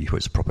tell really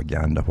what's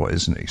propaganda, what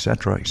isn't,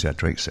 etc.,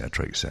 etc.,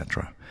 etc.,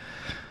 etc.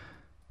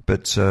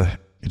 But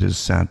it is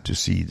sad to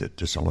see that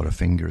there's a lot of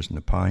fingers in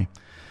the pie.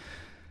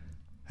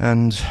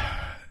 And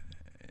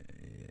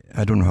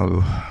I don't know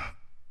how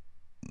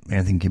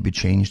anything can be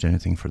changed,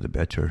 anything for the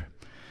better.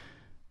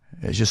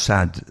 It's just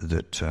sad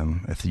that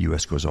if the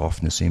US goes off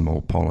in the same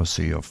old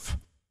policy of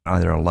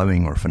either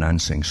allowing or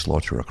financing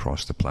slaughter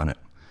across the planet,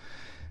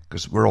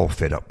 because we're all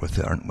fed up with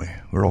it, aren't we?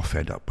 We're all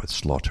fed up with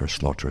slaughter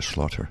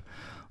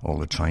all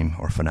the time,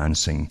 or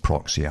financing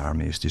proxy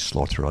armies to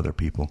slaughter other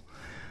people.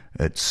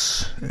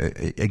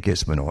 It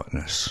gets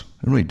monotonous.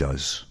 It really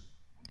does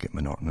get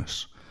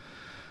monotonous.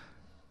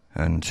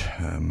 And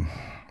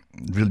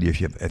really,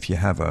 if you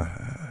have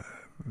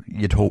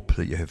you'd hope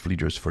that you have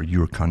leaders for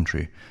your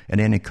country, in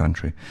any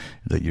country,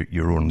 that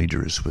your own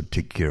leaders would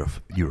take care of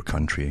your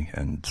country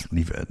and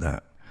leave it at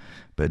that.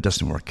 But it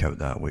doesn't work out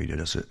that way,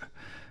 does it?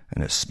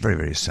 And it's very,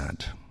 very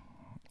sad.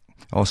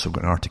 Also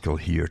got an article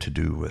here to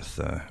do with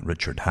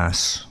Richard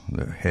Haass,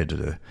 the head of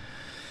the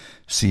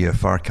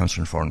CFR,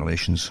 Council on Foreign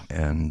Relations,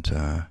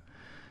 and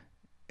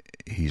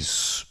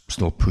he's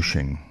still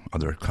pushing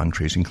other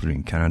countries,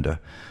 including Canada,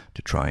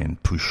 to try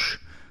and push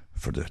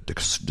for the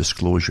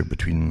disclosure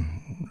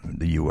between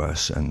the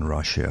US and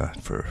Russia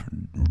for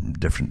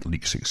different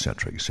leaks,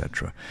 etc.,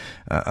 etc.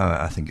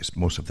 I think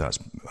most of that's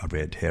a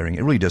red herring.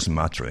 It really doesn't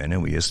matter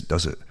anyway,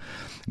 does it?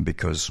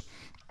 Because,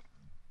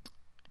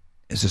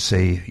 as I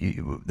say,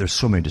 there's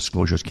so many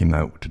disclosures came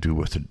out to do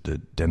with the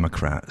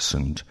Democrats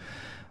and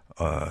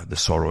the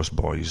Soros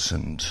boys,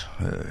 and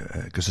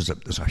because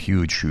there's a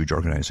huge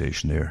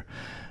organization there,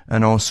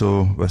 and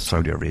also with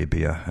Saudi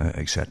Arabia,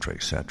 etc.,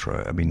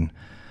 etc. I mean,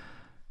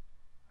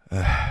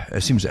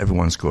 it seems that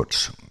everyone's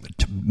got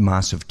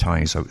massive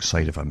ties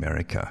outside of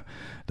America,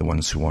 the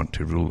ones who want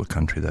to rule the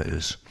country, that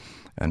is,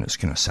 and it's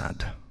kind of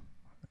sad.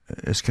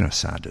 It's kind of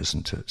sad,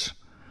 isn't it?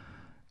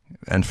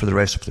 And for the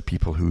rest of the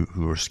people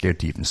who are scared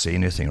to even say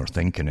anything or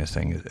think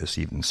anything, it's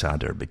even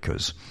sadder,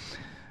 because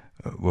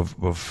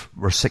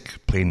we're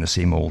sick playing the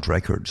same old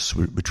records.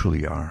 We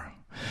truly are.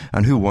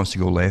 And who wants to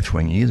go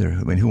left-wing either?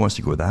 I mean, who wants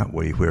to go that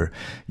way where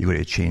you've got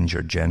to change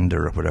your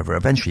gender or whatever?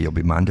 Eventually it'll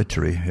be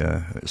mandatory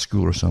at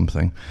school or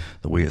something,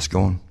 the way it's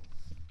going.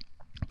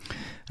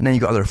 And then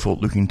you've got other folk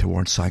looking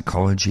towards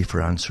psychology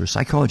for answers.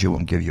 Psychology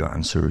won't give you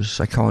answers.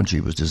 Psychology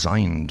was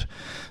designed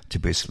to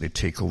basically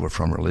take over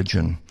from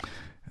religion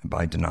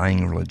by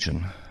denying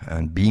religion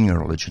and being a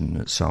religion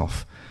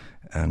itself.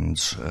 And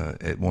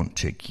it won't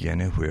take you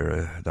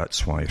anywhere.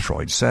 That's why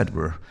Freud said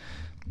we're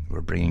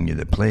bringing you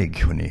the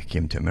plague when he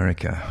came to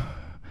America.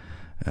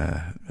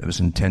 It was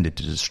intended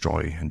to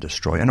destroy,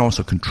 and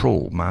also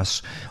control,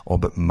 all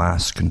but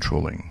mass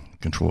controlling,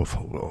 control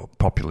of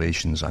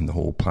populations and the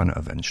whole planet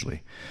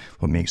eventually.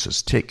 What makes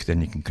us tick,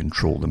 then you can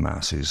control the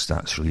masses.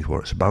 That's really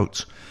what it's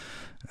about.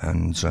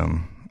 And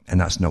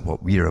that's not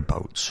what we're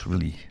about,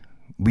 really.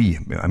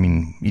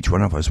 Each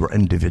one of us, we're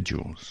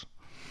individuals.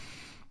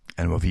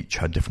 And we've each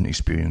had different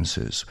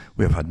experiences.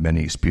 We have had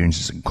many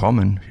experiences in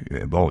common.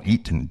 We all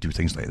eat and do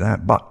things like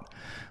that, but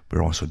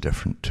we're also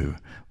different too.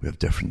 We have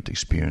different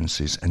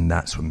experiences, and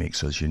that's what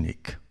makes us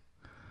unique.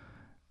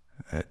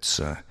 It's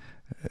the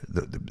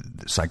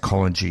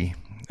psychology,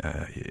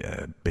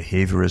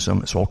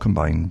 behaviorism, it's all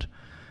combined,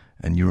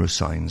 and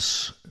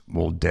neuroscience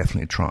will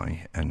definitely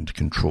try and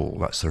control.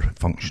 That's their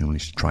function, really,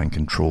 to try and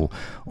control.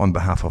 On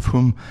behalf of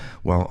whom?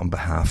 Well, on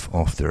behalf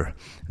of their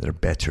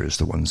betters,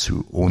 the ones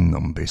who own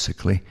them,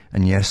 basically.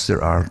 And yes,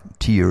 there are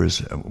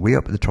tiers way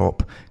up at the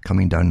top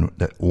coming down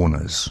that own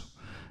us.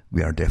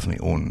 We are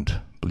definitely owned,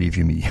 believe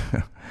you me.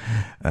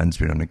 And there's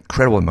been an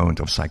incredible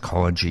amount of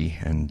psychology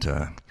and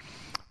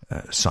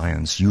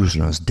science used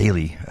on us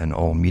daily in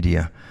all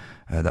media.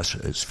 That's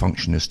its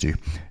function, is to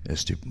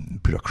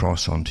put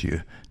across onto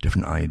you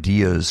different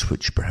ideas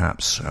which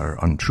perhaps are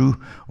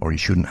untrue or you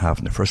shouldn't have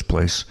in the first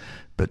place,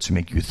 but to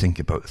make you think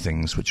about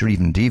things which are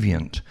even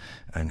deviant,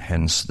 and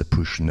hence the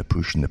push and the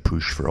push and the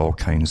push for all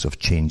kinds of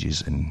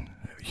changes in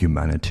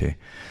humanity,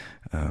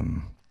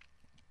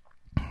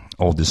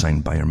 all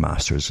designed by your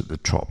masters at the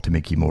top to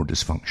make you more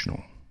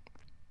dysfunctional.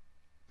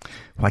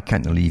 Why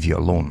can't they leave you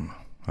alone?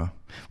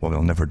 Well,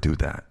 they'll never do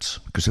that,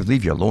 because if they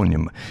leave you alone,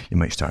 you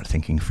might start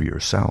thinking for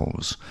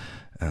yourselves,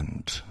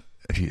 and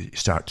if you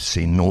start to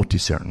say no to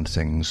certain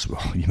things,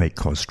 well, you might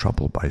cause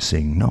trouble by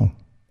saying no.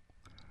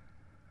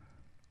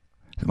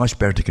 It's much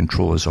better to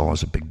control us all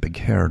as a big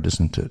herd,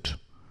 isn't it?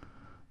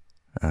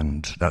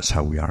 And that's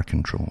how we are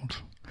controlled.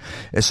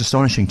 It's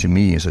astonishing to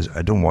me, as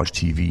I don't watch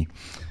TV.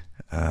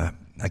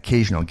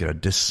 Occasionally I'll get a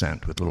disc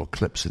sent with little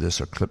clips of this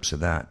or clips of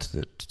that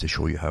to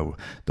show you how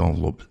the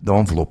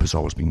envelope is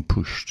always being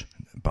pushed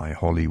by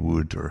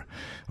Hollywood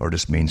or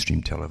this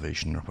mainstream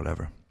television or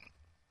whatever.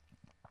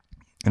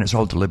 And it's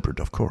all deliberate,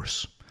 of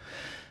course.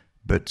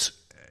 But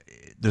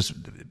there's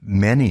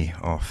many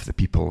of the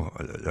people,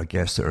 I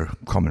guess, that are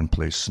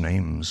commonplace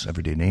names,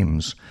 everyday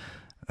names,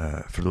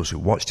 for those who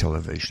watch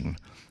television,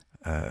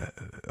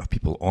 of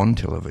people on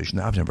television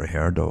that I've never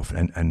heard of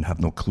and have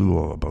no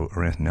clue about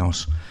or anything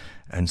else.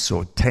 And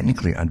so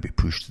technically I'd be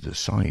pushed to the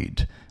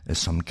side as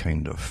some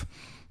kind of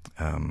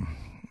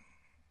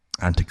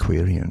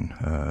antiquarian,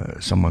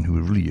 someone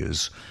who really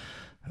is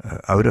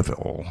out of it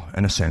all.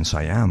 In a sense,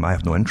 I am. I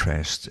have no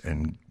interest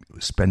in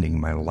spending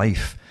my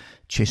life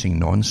chasing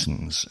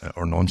nonsense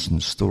or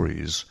nonsense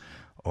stories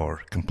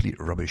or complete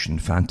rubbish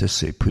and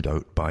fantasy put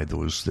out by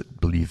those that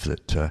believe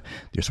that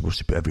they're supposed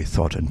to put every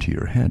thought into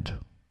your head.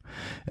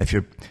 If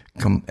you're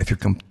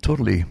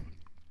totally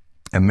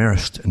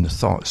immersed in the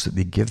thoughts that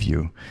they give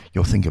you,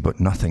 you'll think about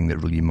nothing that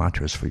really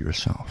matters for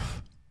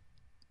yourself.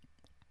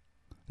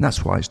 And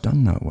that's why it's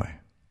done that way.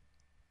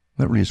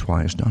 That really is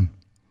why it's done.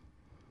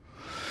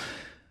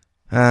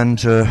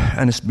 And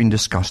it's been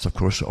discussed, of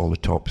course, at all the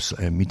tops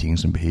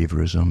meetings in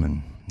behaviorism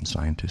and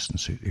scientists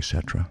and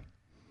etc.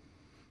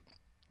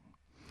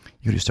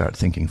 You got to start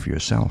thinking for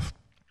yourself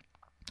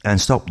and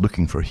stop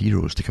looking for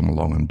heroes to come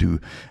along and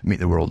make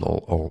the world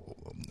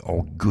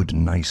all good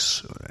and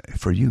nice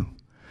for you.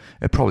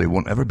 it probably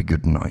won't ever be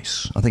good and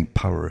nice. I think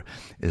power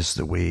is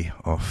the way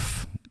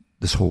of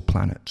this whole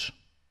planet,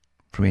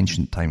 from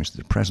ancient times to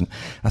the present.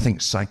 I think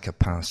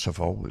psychopaths have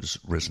always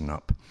risen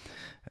up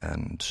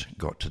and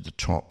got to the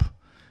top.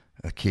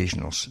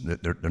 Occasionally,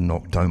 they're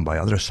knocked down by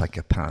other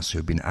psychopaths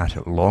who've been at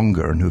it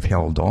longer and who've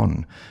held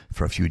on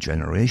for a few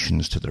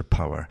generations to their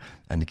power,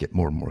 and they get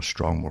more and more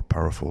strong, more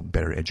powerful,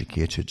 better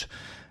educated,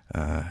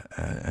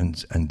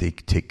 and they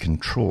take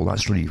control.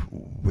 That's really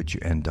what you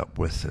end up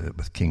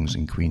with kings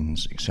and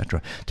queens, etc.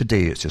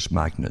 Today, it's just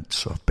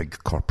magnates of big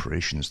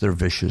corporations. They're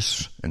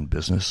vicious in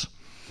business,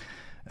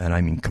 and I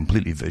mean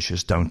completely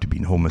vicious, down to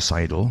being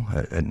homicidal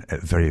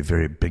at very,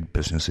 very big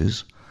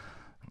businesses.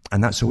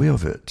 And that's the way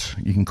of it.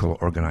 You can call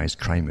it organized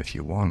crime if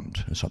you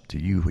want. It's up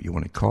to you what you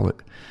want to call it.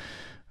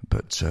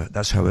 But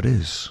that's how it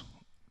is.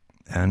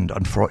 And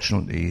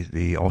unfortunately,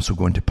 they also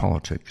go into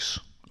politics.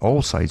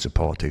 All sides of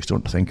politics.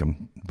 Don't think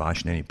I'm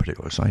bashing any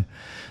particular side.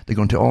 They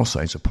go into all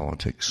sides of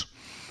politics.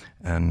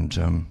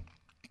 And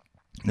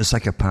the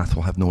psychopath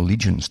will have no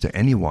allegiance to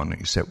anyone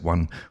except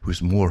one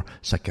who's more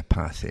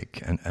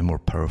psychopathic and more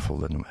powerful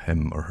than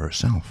him or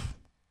herself.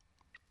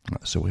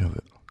 That's the way of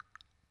it.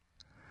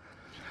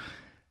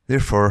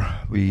 Therefore,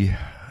 we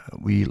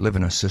live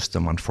in a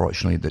system,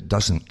 unfortunately, that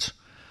doesn't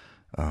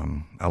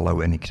allow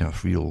any kind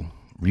of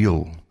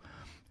real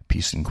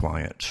peace and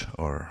quiet,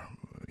 or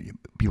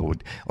people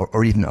would,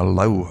 or even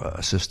allow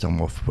a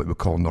system of what we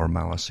call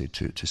normalcy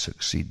to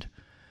succeed.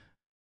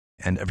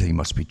 And everything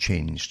must be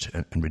changed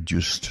and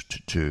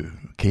reduced to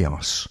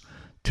chaos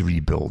to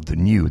rebuild the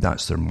new.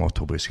 That's their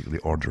motto, basically,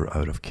 order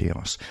out of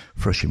chaos.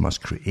 First, you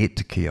must create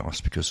the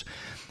chaos, because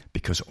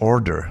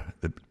order,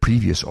 the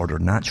previous order,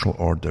 natural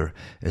order,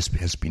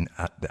 has been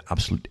the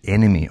absolute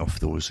enemy of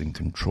those in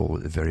control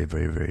at the very,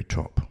 very, very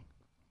top,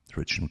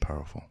 rich and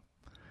powerful.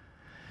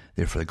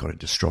 Therefore, they've got to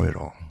destroy it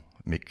all,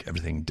 make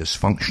everything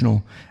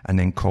dysfunctional, and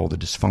then call the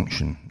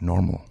dysfunction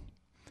normal.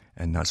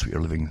 And that's what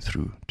you're living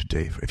through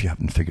today, if you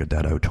haven't figured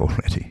that out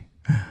already.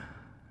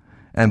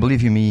 And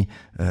believe you me,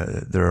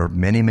 there are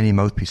many, many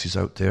mouthpieces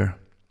out there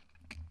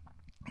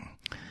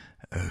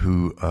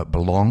who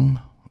belong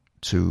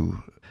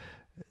to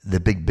the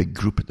big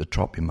group at the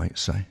top, you might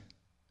say.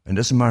 And it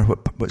doesn't matter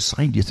what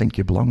side you think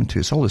you belong to.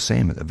 It's all the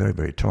same at the very,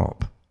 very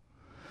top.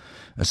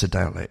 It's a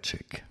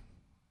dialectic.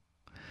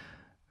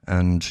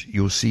 And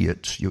you'll see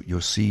it. You'll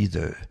see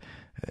it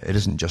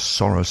isn't just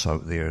Soros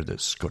out there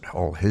that's got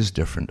all his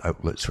different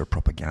outlets for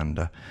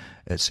propaganda.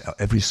 It's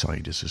every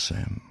side is the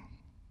same.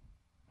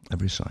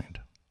 Every side.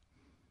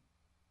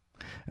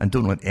 And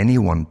don't let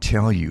anyone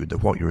tell you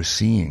that what you're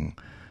seeing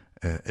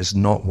is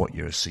not what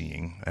you're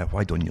seeing.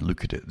 Why don't you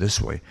look at it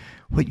this way?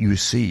 What you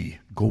see,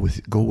 go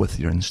with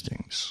your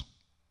instincts.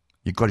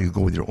 You've got to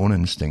go with your own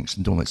instincts,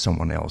 and don't let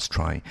someone else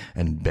try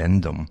and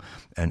bend them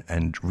and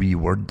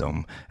reword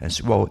them and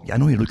say, well, I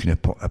know you're looking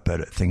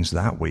at things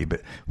that way,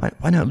 but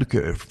why not look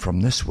at it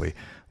from this way?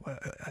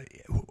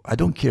 I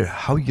don't care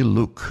how you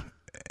look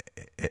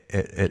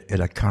at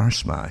a car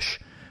smash.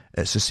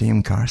 It's the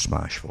same car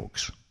smash,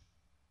 folks.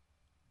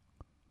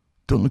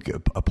 Don't look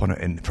upon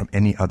it from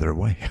any other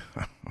way.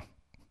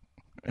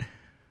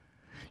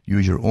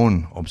 Use your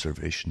own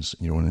observations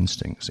and your own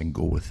instincts and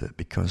go with it,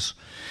 because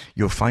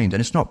you'll find,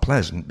 and it's not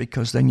pleasant,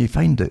 because then you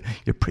find that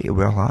you're pretty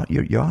well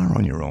you are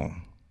on your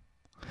own.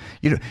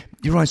 You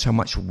realize how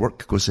much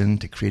work goes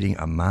into creating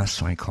a mass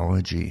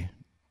psychology,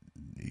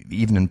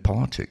 even in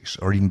politics,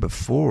 or even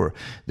before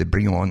they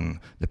bring on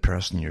the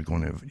person you're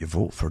going to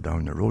vote for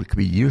down the road. It could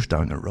be years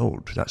down the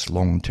road. That's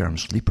long-term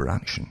sleeper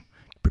action,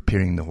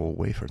 preparing the whole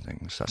way for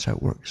things. That's how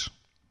it works.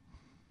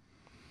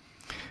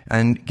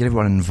 And get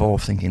everyone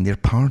involved thinking they're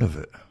part of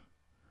it.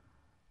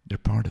 They're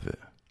part of it.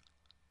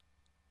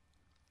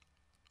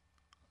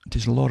 It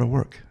is a lot of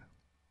work.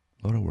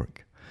 A lot of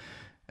work.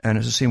 And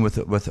it's the same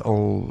with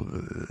all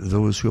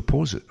those who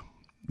oppose it.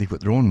 They've got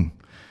their own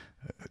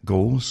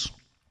goals,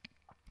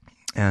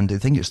 and they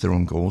think it's their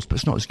own goals, but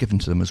it's not. It's given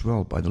to them as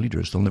well by the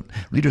leaders.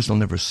 Leaders they'll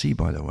never see,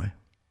 by the way,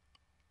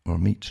 or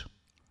meet.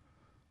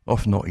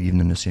 Often not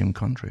even in the same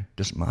country.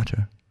 Doesn't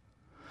matter.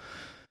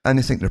 And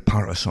they think they're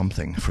part of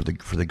something for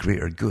the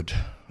greater good.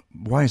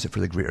 Why is it for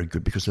the greater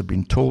good? Because they've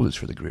been told it's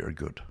for the greater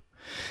good.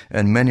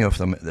 And many of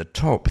them at the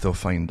top, they'll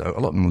find out, a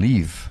lot of them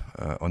leave,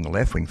 on the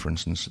left wing, for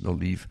instance, they'll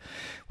leave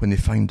when they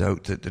find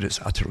out that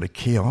it's utterly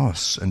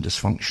chaos and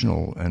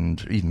dysfunctional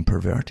and even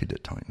perverted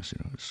at times.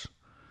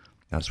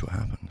 That's what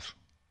happens.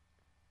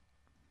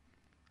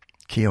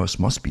 Chaos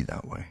must be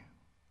that way,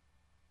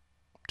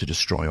 to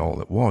destroy all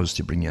that was,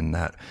 to bring in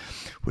that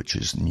which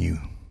is new.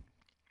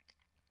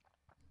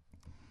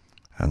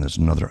 And there's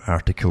another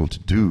article to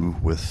do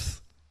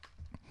with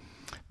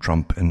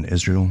Trump in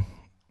Israel.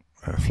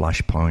 A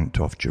flashpoint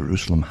of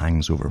Jerusalem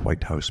hangs over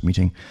White House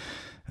meeting.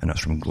 And that's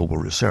from Global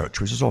Research,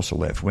 which is also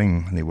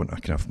left-wing. They want a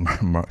kind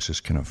of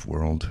Marxist kind of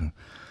world.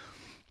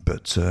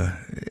 But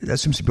that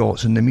seems to be all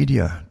that's in the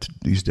media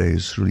these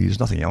days. Really, there's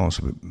nothing else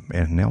about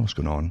anything else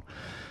going on.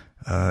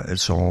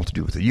 It's all to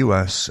do with the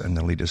US and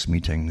the latest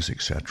meetings,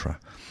 etc.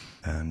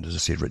 And as I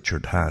say,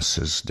 Richard Haas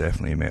has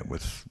definitely met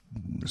with,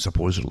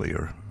 supposedly,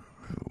 or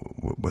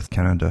with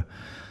Canada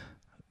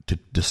to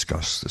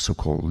discuss the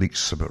so-called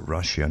leaks about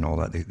Russia and all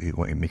that. They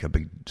want to make a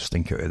big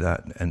stink out of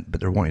that,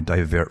 but they want to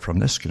divert from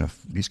these kind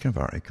of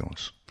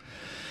articles.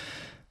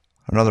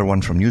 Another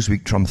one from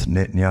Newsweek: Trump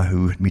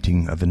Netanyahu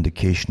meeting a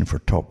vindication for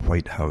top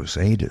White House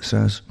aide. It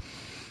says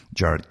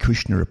Jared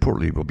Kushner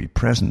reportedly will be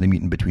present at the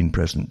meeting between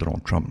President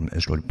Donald Trump and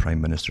Israeli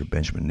Prime Minister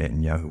Benjamin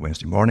Netanyahu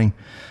Wednesday morning.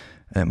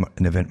 An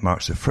event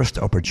marks the first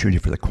opportunity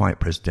for the quiet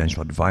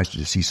presidential advisor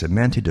to see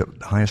cemented at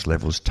the highest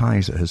levels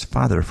ties that his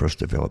father first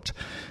developed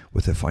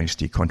with the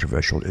feisty,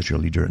 controversial Israel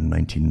leader in the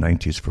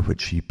 1990s, for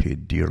which he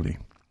paid dearly.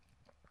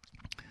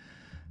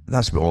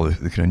 That's about all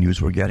the kind of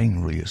news we're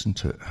getting, really,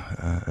 isn't it?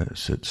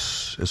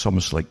 It's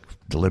almost like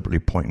deliberately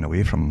pointing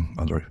away from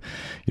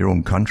your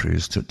own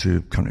countries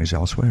to countries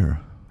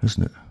elsewhere,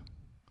 isn't it?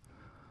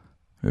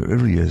 It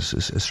really is.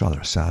 It's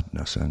rather sad in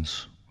a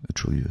sense. It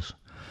truly is.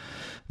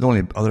 The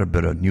only other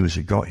bit of news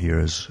you got here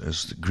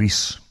is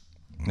Greece.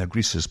 Now,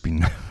 Greece has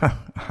been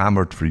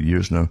hammered for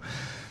years now.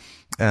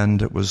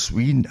 And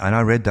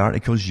I read the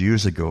articles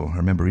years ago. I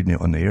remember reading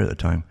it on the air at the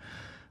time,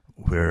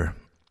 where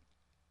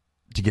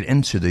to get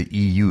into the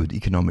EU, the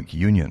Economic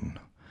Union,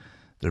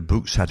 their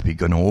books had to be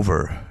gone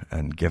over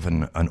and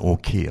given an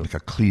okay, like a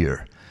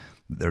clear.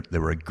 They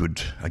were a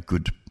good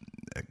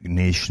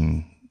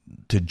nation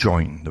to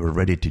join. They were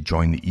ready to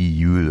join the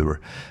EU.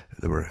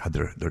 They had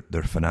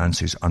their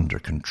finances under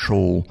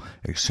control,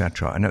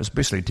 etc. And it was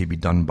basically to be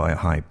done by a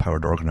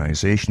high-powered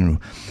organization,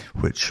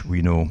 which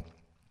we know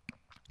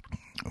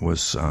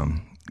was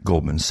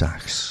Goldman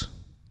Sachs.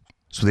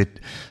 So they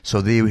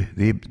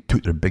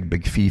took their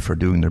big fee for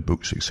doing their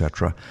books,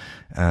 etc.,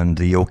 and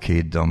they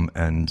okayed them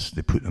and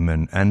they put them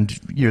in. And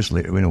years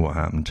later, we know what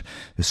happened.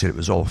 They said it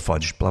was all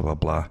fudged, blah blah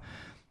blah,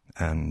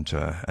 and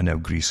now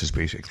Greece is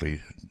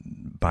basically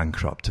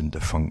bankrupt and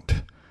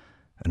defunct,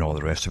 and all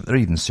the rest of it. They're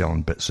even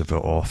selling bits of it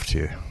off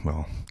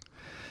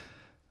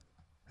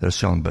they're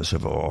selling bits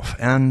of it off.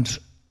 And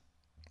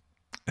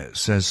it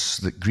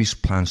says that Greece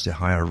plans to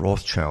hire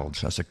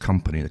Rothschilds as a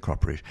company, the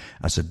corporation,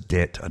 as a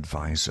debt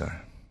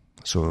advisor.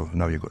 So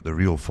now you've got the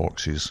real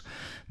foxes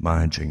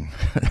managing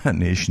a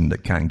nation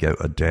that can't get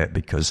out of debt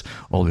because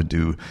all they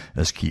do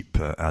is keep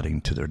adding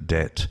to their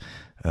debt.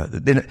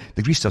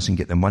 The Greece doesn't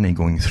get the money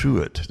going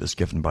through it that's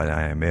given by the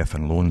IMF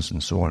and loans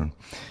and so on.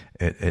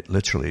 It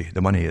literally,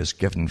 the money is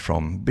given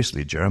from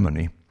basically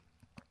Germany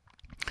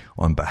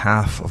on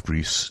behalf of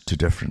Greece to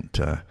different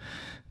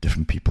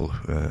people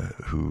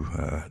who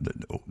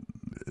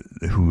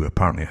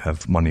apparently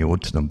have money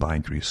owed to them by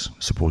Greece,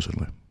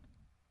 supposedly.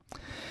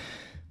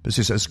 But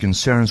it says,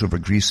 concerns over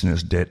Greece and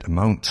its debt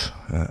amount,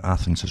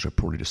 Athens has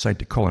reportedly decided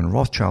to call on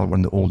Rothschild,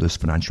 one of the oldest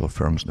financial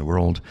firms in the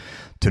world,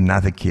 to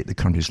navigate the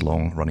country's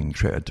long-running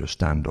creditor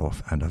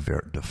standoff and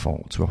avert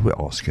defaults. Well, what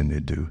else can they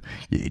do?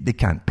 They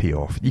can't pay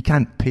off. You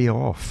can't pay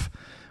off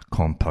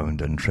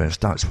compound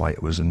interest. That's why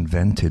it was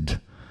invented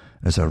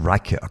as a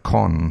racket, a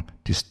con,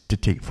 to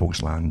take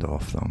folks' land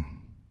off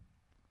them.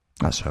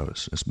 That's how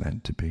it's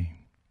meant to be.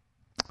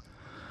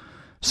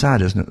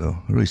 Sad, isn't it, though?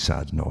 Really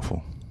sad and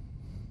awful.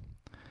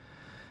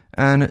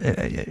 And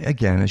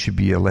again, it should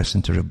be a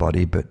lesson to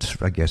everybody, but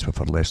I guess we've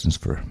had lessons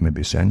for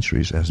maybe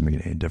centuries. It hasn't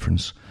made any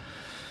difference.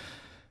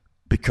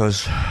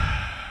 Because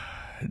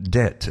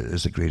debt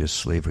is the greatest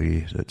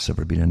slavery that's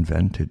ever been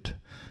invented.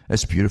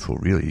 It's beautiful,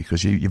 really,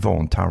 because you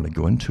voluntarily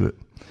go into it.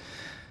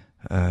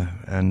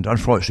 And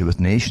unfortunately with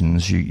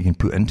nations, you can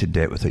put into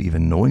debt without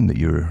even knowing that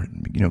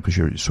because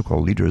your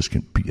so-called leaders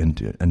can put you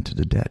into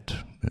the debt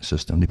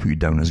system. They put you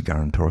down as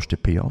guarantors to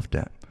pay off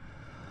debt.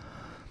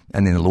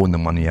 And then loan the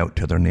money out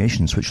to other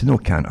nations, which they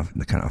can't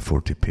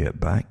afford to pay it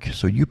back.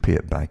 So you pay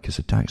it back as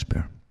a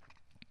taxpayer.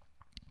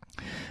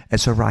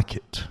 It's a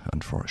racket,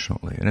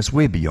 unfortunately. And it's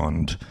way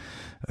beyond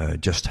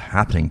just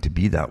happening to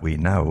be that way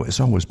now.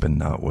 It's always been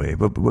that way.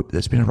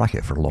 It's been a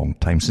racket for a long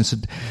time.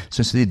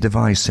 Since they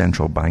devised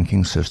central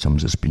banking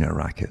systems, it's been a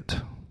racket.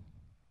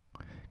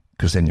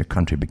 Because then your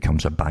country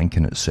becomes a bank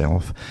in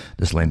itself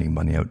that's lending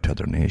money out to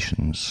other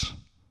nations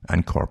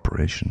and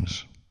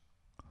corporations.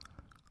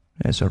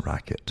 It's a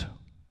racket,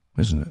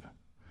 isn't it?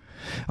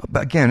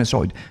 But again,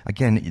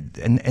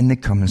 and they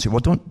come and say, well,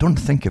 don't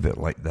think of it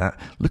like that.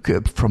 Look at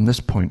it from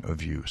this point of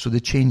view. So they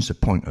change the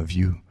point of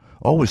view.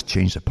 Always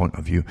change the point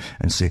of view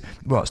and say,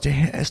 well,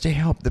 it's to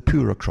help the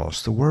poor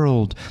across the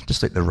world,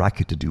 just like the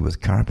racket to do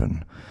with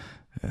carbon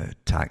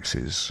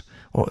taxes.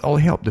 I'll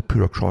help the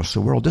poor across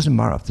the world. Doesn't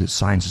matter if the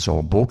science is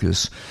all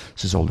bogus.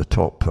 This is all the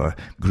top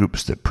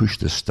groups that pushed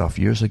this stuff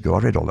years ago. I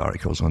read all the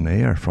articles on the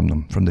air from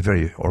them, from the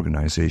very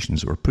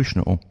organizations that were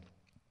pushing it all.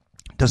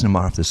 Doesn't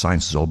matter if the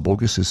science is all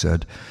bogus, they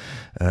said.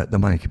 The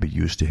money could be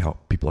used to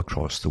help people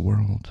across the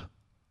world.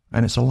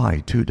 And it's a lie,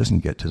 too. It doesn't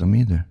get to them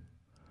either.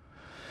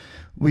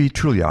 We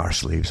truly are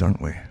slaves,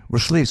 aren't we? We're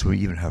slaves when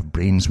we even have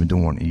brains. We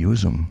don't want to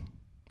use them.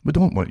 We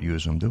don't want to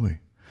use them, do we?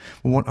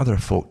 We want other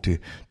folk to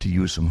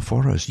use them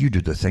for us. You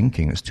do the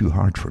thinking. It's too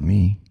hard for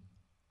me.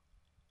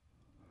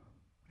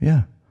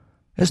 Yeah.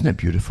 Isn't it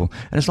beautiful?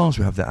 And as long as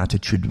we have that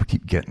attitude, we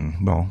keep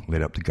getting,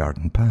 led up the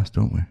garden path,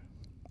 don't we?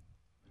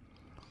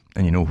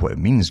 And you know what it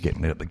means,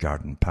 getting led up the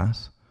garden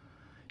path.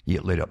 You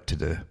get led up to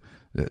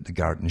the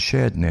garden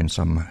shed, and then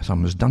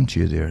something's done to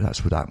you there.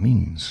 That's what that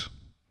means.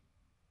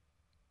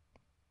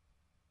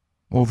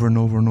 Over and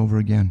over and over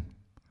again.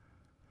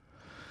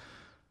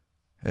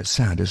 It's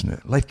sad, isn't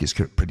it? Life gets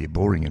pretty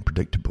boring and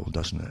predictable,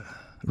 doesn't it?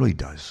 It really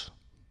does.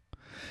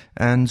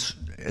 And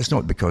it's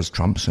not because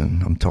Trump's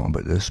in, I'm talking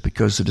about this,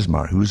 because it doesn't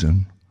matter who's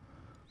in.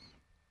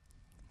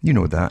 You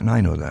know that, and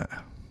I know that.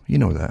 You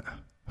know that.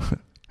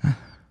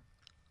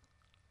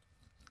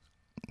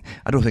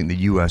 I don't think the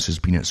US has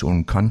been its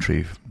own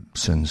country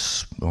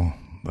since, I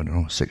don't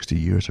know, 60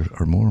 years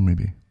or more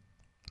maybe,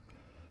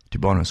 to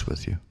be honest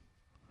with you.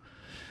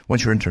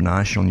 Once you're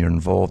international and you're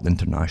involved in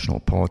international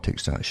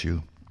politics, that's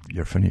you.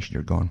 You're finished,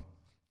 you're gone.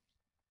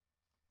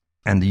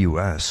 And the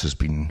US has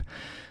been,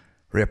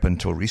 right up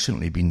until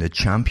recently, been the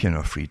champion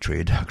of free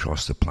trade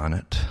across the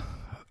planet,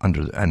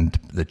 and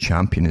the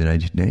champion of the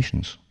United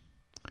Nations.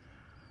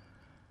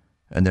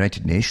 And the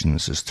United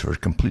Nations is for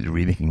completely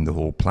remaking the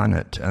whole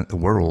planet and the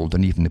world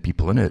and even the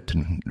people in it,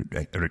 and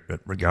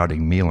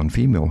regarding male and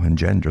female and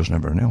genders and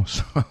everything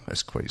else.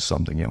 It's quite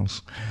something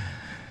else.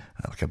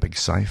 Like a big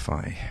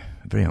sci-fi.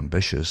 Very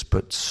ambitious,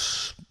 but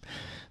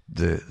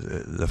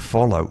the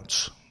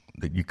fallout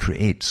that you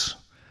create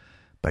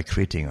by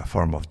creating a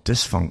form of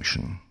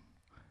dysfunction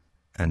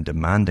and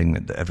demanding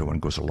that everyone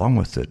goes along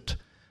with it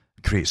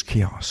creates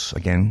chaos.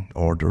 Again,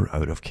 order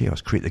out of chaos.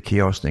 Create the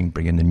chaos thing,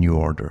 bring in the new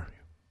order.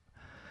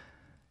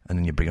 And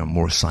then you bring on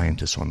more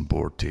scientists on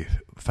board to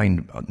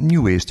find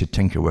new ways to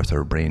tinker with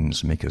our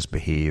brains, make us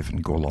behave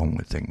and go along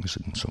with things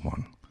and so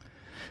on.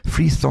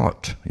 Free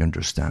thought, you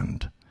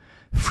understand.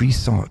 Free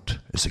thought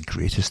is the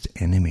greatest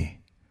enemy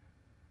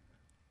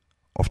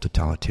of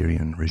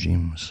totalitarian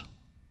regimes.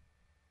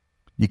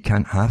 You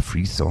can't have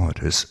free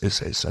thought.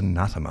 It's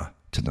anathema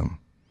to them.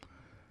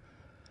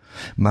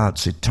 Mao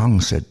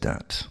Zedong said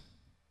that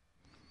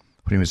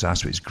when he was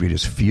asked what his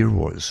greatest fear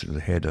was, the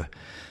head of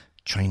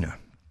China.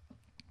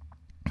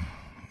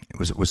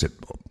 Was it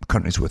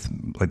countries with,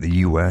 like the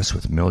US,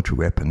 with military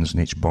weapons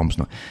and H-bombs?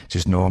 No. He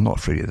says, no, I'm not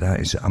afraid of that.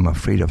 He says, I'm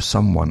afraid of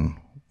someone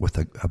with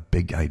a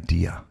big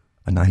idea.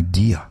 An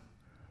idea.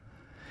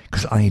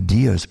 Because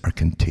ideas are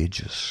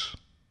contagious.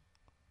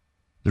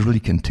 They're really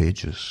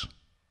contagious.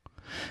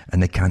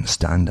 And they can't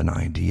stand an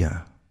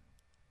idea.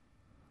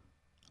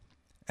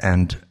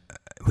 And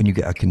when you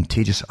get a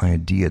contagious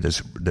idea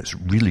that's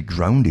really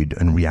grounded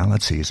in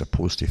reality as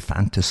opposed to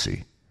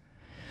fantasy.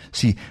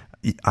 See,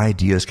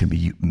 ideas can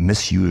be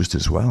misused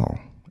as well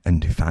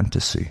into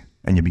fantasy.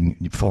 And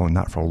you've following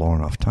that for a long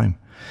enough time.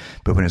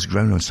 But when it's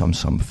grounded on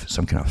some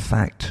kind of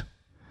fact,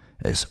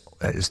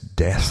 it's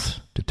death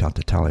to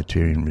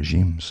totalitarian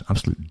regimes.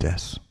 Absolute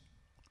death.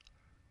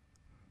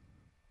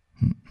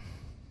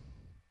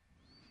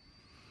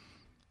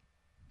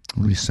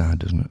 Really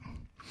sad, isn't it?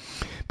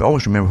 But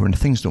always remember, when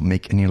things don't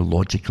make any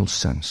logical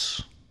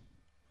sense,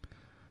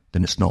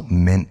 then it's not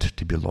meant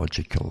to be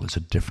logical. There's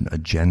a different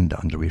agenda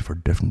underway for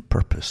a different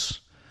purpose.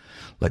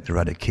 Like the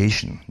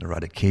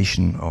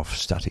eradication of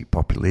static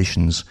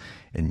populations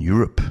in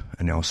Europe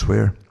and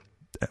elsewhere,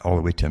 all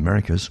the way to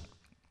Americas.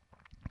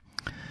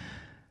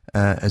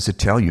 As they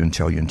tell you,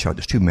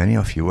 there's too many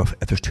of you. If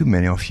there's too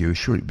many of you,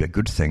 sure, it'd be a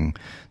good thing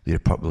that your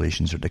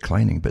populations are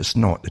declining, but it's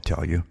not, they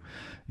tell you.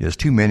 There's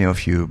too many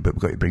of you, but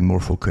we've got to bring more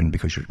folk in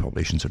because your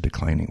populations are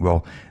declining.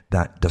 Well,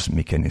 that doesn't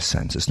make any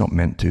sense. It's not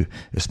meant to.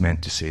 It's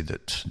meant to say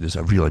that there's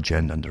a real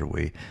agenda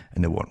underway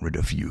and they want rid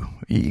of you.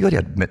 You got to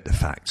admit the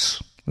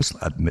facts. Let's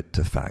admit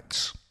the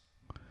facts.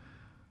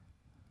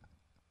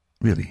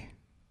 Really.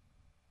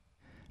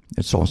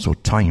 It's also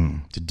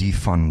time to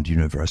defund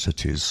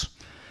universities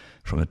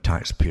from the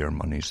taxpayer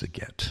monies they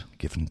get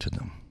given to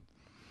them,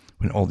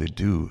 when all they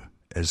do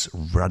is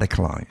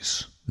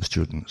radicalize the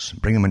students,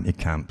 bring them into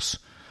camps,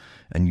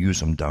 and use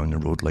them down the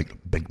road like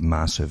big,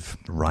 massive,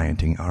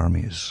 rioting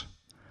armies.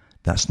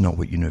 That's not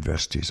what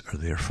universities are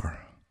there for.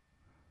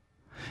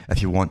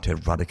 If you want to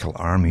have radical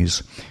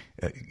armies,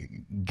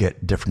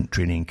 get different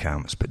training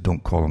camps, but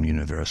don't call them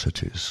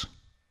universities.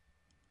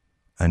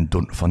 And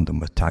don't fund them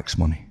with tax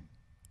money.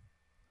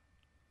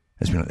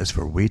 It's been like this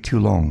for way too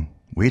long.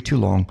 Way too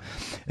long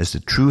is the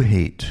true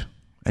hate,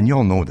 and you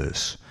all know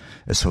this,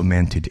 is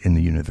fomented in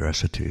the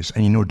universities,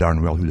 and you know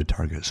darn well who the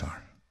targets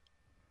are.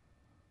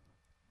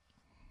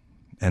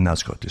 And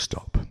that's got to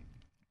stop.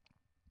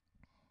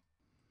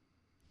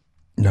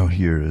 Now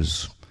here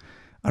is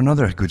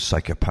another good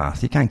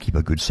psychopath. You can't keep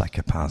a good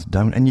psychopath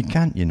down, and you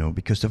can't,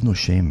 because they've no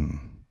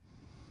shame.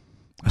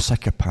 A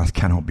psychopath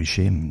cannot be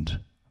shamed,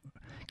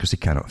 because they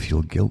cannot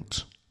feel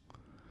guilt.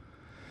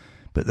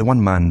 But the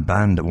one-man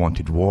band that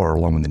wanted war,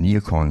 along with the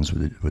neocons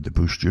with the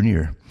Bush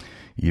Jr.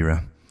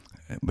 era,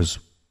 was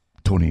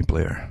Tony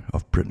Blair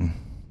of Britain,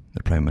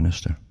 the Prime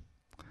Minister.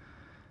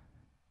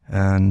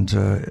 And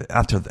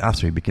after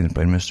he became the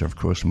Prime Minister, of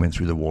course, and went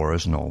through the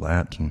wars and all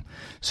that, and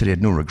said he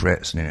had no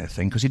regrets in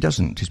anything, because he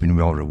doesn't. He's been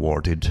well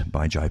rewarded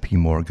by J.P.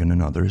 Morgan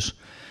and others,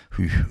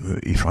 who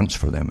he fronts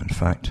for them, in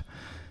fact.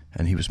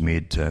 And he was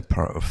made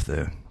part of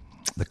the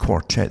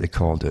quartet, they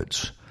called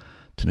it,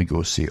 to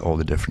negotiate all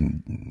the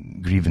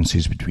different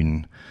grievances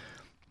between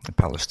the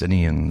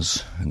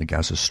Palestinians in the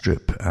Gaza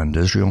Strip and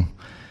Israel,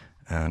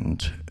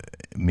 and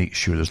make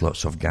sure there's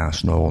lots of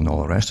gas and oil and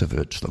all the rest of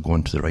it. They'll go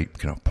into the right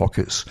kind of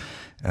pockets.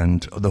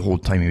 And the whole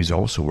time he was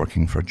also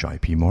working for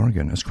JP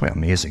Morgan. It's quite an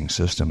amazing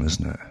system,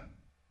 isn't it?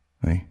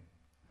 Right?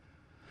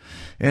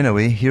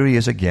 Anyway, here he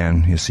is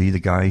again. You see, the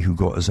guy who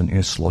got us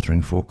into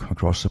slaughtering folk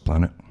across the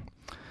planet.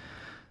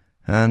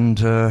 And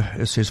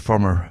it says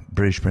former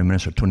British Prime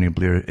Minister Tony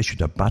Blair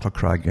issued a battle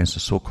cry against the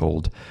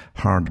so-called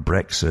hard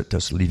Brexit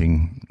that's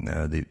leaving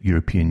the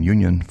European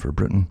Union for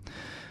Britain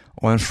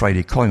on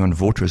Friday, calling on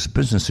voters,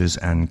 businesses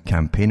and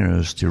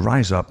campaigners to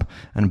rise up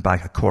and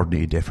back a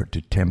coordinated effort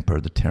to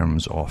temper the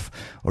terms of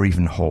or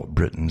even halt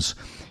Britain's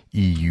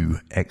EU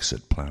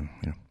exit plan.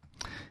 In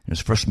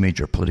his first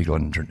major political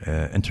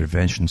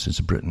intervention since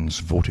Britain's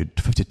voted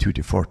 52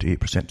 to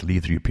 48% to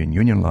leave the European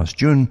Union last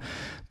June,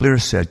 Blair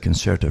said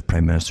Conservative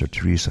Prime Minister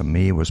Theresa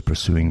May was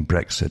pursuing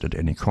Brexit at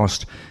any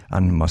cost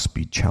and must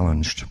be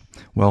challenged.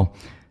 Well,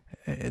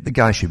 the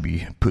guy should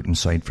be put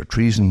inside for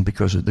treason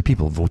because the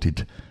people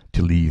voted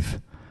to leave,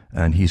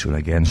 and he's going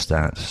against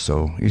that,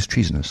 so he's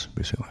treasonous,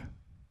 basically.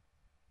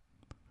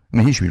 I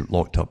mean, he should be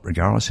locked up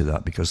regardless of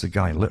that, because the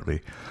guy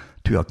literally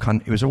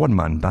it was a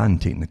one-man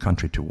band taking the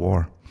country to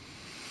war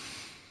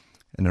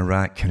in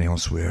Iraq and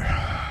elsewhere,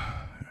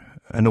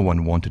 and no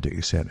one wanted to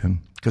accept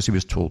him because he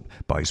was told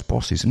by his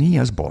bosses, and he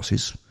has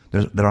bosses.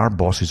 There are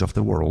bosses of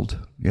the world.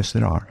 Yes,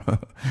 there are.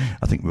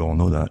 I think we all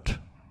know that.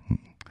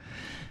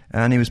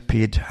 And he was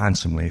paid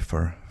handsomely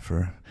for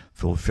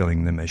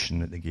fulfilling the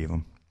mission that they gave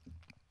him.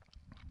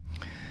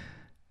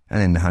 And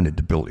then they handed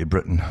the bill to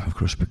Britain, of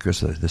course, because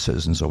the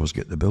citizens always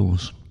get the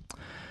bills.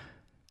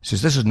 He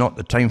says, this is not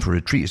the time for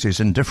retreat, he says,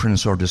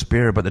 indifference or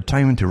despair, but the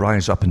time to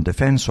rise up in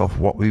defense of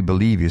what we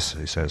believe, he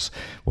says.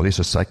 Well, he's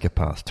a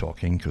psychopath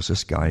talking, because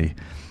this guy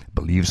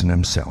believes in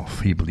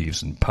himself. He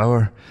believes in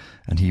power,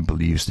 and he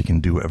believes he can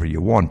do whatever you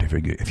want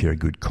if you're a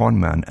good con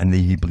man, and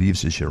he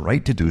believes it's your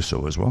right to do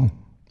so as well.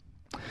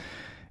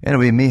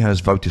 Anyway, May has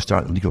vowed to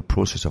start the legal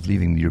process of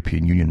leaving the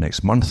European Union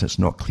next month. It's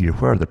not clear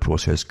where the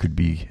process could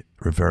be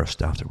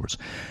reversed afterwards.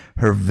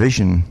 Her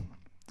vision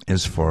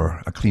is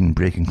for a clean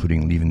break,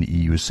 including leaving the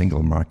EU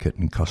single market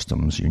and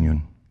customs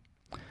union.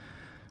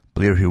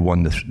 Blair, who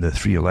won the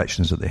three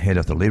elections at the head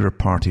of the Labour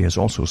Party, has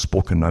also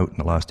spoken out in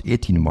the last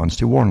 18 months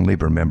to warn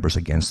Labour members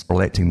against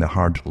electing the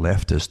hard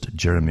leftist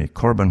Jeremy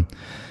Corbyn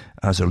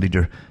as their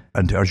leader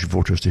and to urge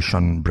voters to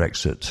shun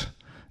Brexit.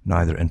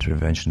 Neither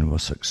intervention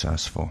was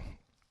successful.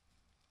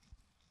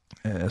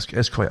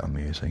 It's quite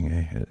amazing,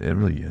 eh? It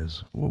really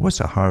is. What's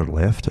a hard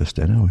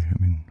leftist anyway?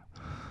 I mean,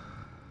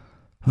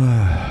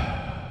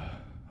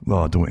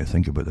 well, I don't want to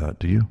think about that,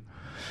 do you?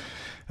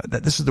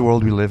 This is the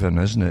world we live in,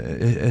 isn't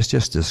it? It's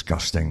just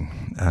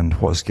disgusting. And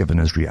what's given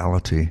as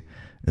reality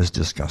is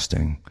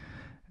disgusting.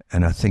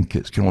 And I think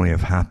it can only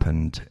have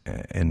happened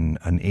in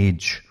an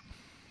age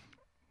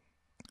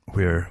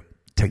where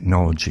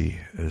technology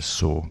is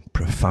so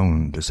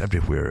profound, it's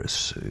everywhere,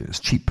 it's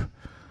cheap.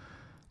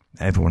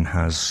 Everyone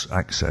has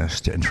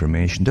access to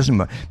information. Doesn't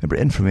matter. Remember,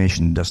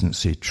 information doesn't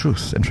say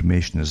truth.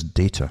 Information is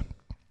data.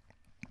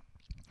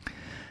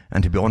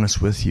 And to be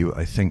honest with you,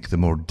 I think the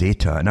more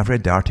data, and I've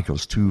read the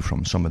articles too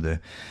from some of the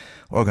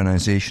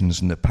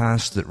organizations in the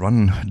past that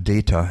run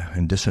data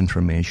and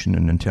disinformation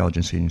and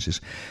intelligence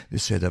agencies, they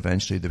said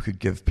eventually they could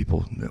give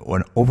people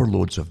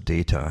overloads of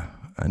data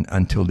and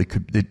until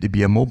they'd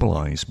be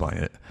immobilized by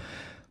it.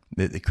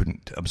 They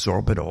couldn't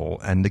absorb it all,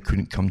 and they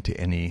couldn't come to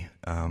any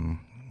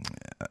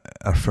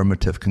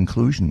affirmative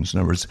conclusions. In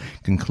other words,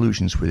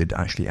 conclusions where they'd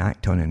actually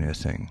act on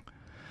anything.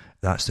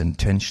 That's the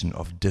intention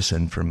of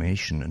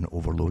disinformation and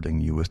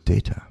overloading you with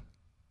data.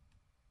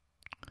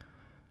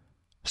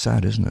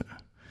 Sad, isn't it?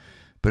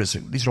 But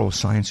these are all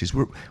sciences.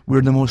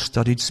 We're the most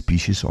studied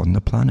species on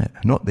the planet.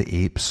 Not the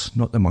apes,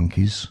 not the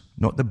monkeys,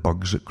 not the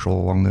bugs that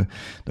crawl along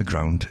the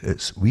ground.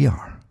 We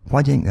are.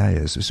 Why do you think that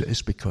is?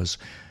 It's because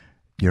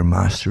your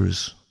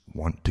masters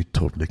want to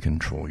totally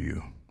control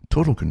you.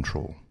 Total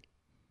control.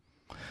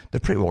 They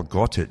pretty well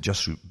got it,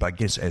 but I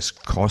guess it's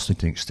costly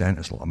to an extent.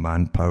 It's a lot of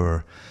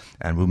manpower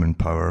and woman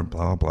power,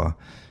 blah, blah.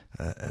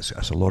 It's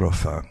a lot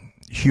of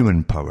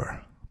human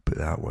power, put it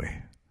that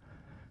way,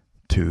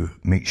 to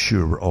make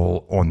sure we're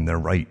all on the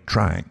right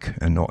track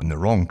and not on the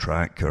wrong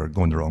track or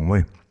going the wrong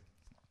way.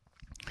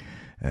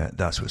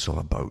 That's what it's all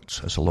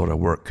about. It's a lot of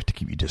work to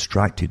keep you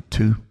distracted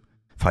too.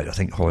 In fact, I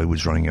think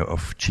Hollywood's running out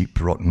of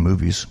cheap, rotten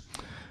movies.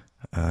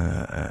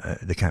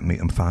 They can't make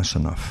them fast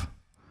enough.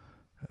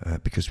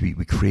 Because we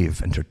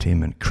crave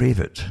entertainment, crave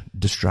it,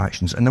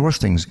 distractions. And the worst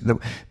things,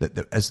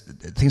 as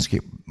things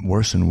get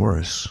worse and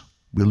worse,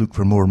 we look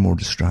for more and more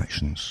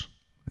distractions.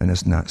 And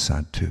isn't that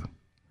sad too?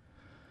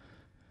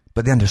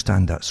 But they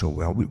understand that so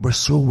well. We're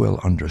so well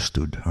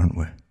understood, aren't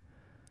we?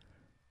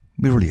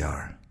 We really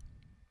are.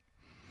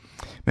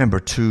 Remember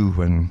too,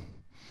 when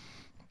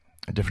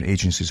different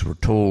agencies were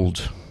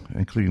told,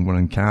 including one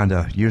in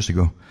Canada years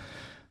ago,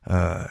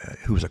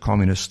 who was a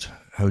communist,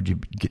 how do you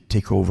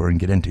take over and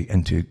get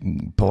into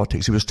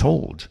politics? He was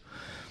told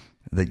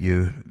that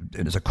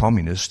as a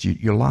communist,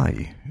 you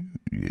lie.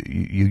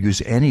 You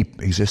use any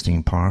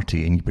existing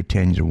party and you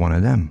pretend you're one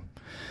of them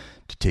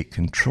to take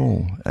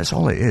control. That's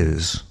all it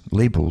is.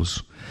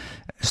 Labels.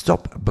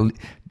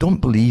 Don't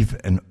believe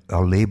in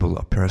a label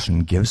a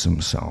person gives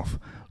himself.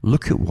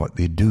 Look at what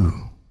they do.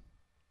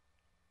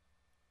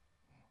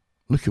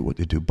 Look at what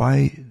they do.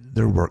 By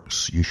their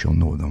works you shall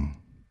know them.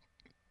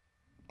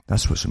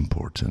 That's what's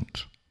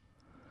important.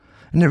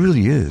 And it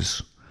really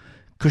is.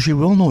 Because you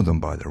will know them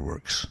by their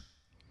works.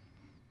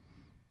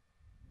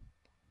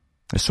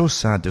 It's so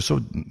sad. There's so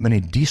many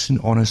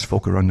decent, honest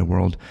folk around the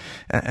world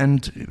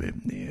and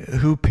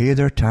who pay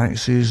their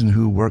taxes and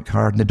who work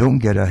hard and they don't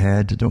get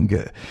ahead, they don't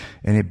get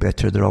any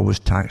better. They're always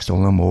taxed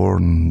all the more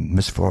and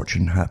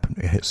misfortune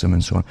hits them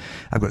and so on.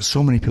 I've got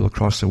so many people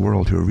across the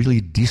world who are really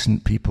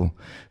decent people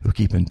who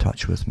keep in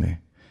touch with me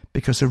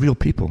because they're real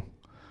people.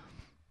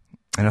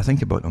 And I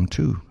think about them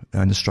too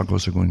and the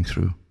struggles they're going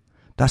through.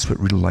 That's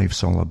what real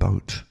life's all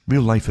about.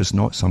 Real life is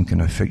not some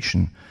kind of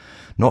fiction.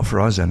 Not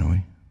for us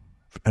anyway.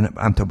 And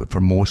I'm talking about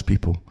for most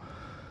people.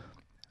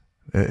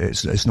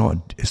 It's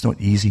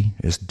not easy.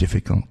 It's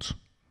difficult.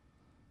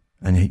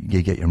 And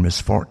you get your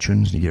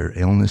misfortunes, you get your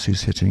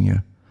illnesses hitting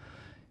you.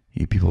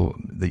 You people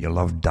that you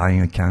love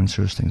dying of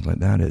cancers, things like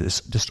that.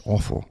 It's just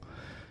awful.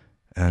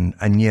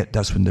 And yet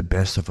that's when the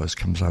best of us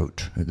comes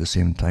out at the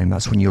same time.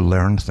 That's when you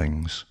learn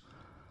things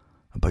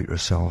about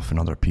yourself and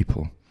other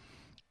people.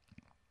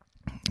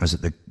 As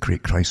at the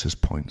great crisis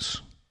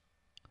points.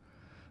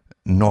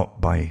 Not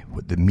by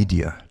what the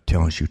media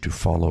tells you to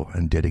follow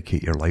and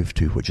dedicate your life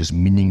to, which is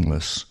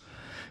meaningless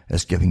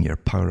as giving your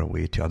power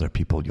away to other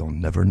people you'll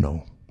never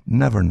know.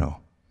 Never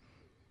know.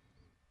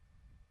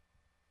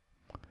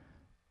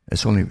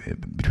 It's only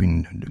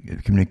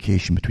between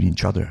communication between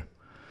each other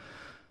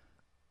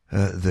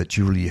that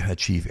you really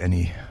achieve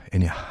any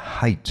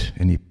height,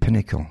 any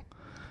pinnacle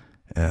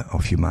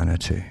of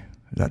humanity.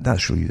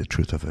 That's really the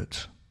truth of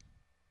it.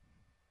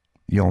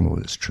 You all know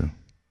it's true.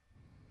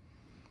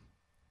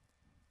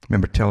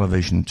 Remember,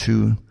 television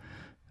too,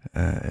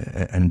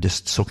 and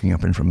just soaking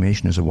up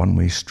information is a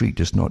one-way street.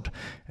 It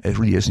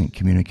really isn't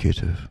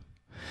communicative.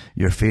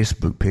 Your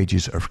Facebook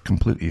pages are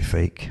completely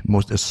fake.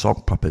 It's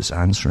sock puppets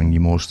answering you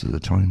most of the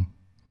time.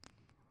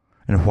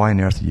 And why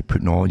on earth are you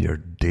putting all your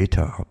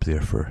data up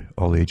there for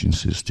all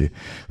agencies to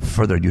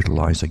further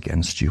utilize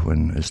against you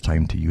when it's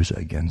time to use it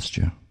against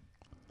you?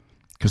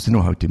 Because they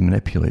know how to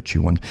manipulate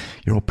you when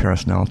your whole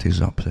personality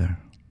is up there.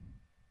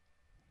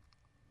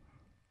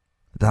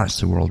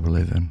 That's the world we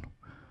live in.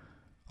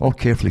 All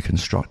carefully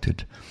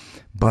constructed.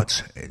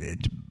 But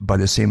by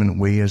the same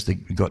way as they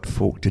got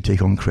folk to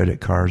take on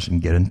credit cards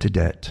and get into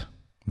debt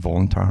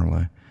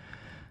voluntarily,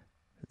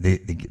 they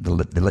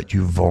let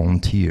you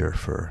volunteer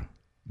for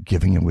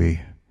giving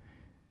away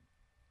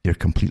your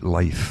complete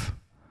life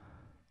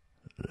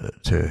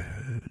to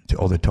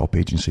all the top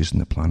agencies on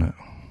the planet.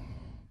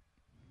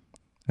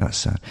 That's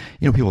sad.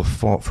 People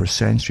fought for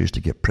centuries to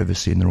get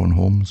privacy in their own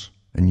homes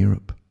in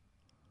Europe.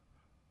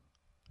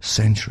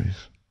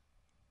 Centuries.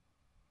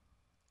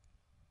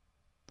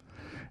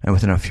 And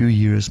within a few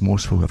years,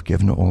 most folk have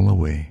given it all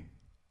away.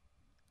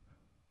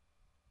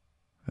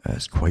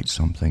 That's quite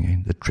something,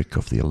 eh? The trick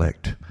of the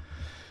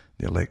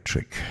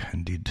electric,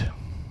 indeed.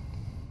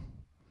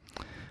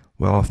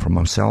 Well, for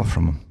myself,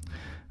 from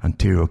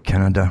Ontario,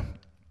 Canada,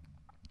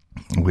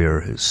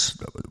 where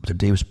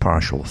today was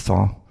partial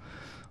thaw.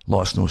 A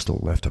lot of snow still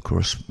left, of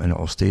course, and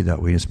it'll stay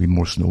that way. There's going to be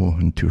more snow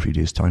in 2 or 3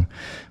 days' time.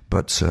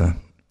 But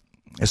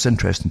it's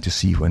interesting to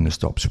see when they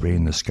stop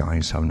spraying the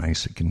skies, how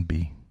nice it can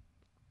be.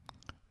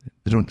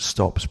 They don't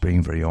stop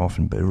spraying very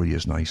often, but it really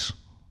is nice.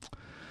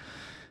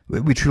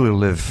 We truly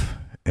live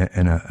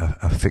in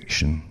a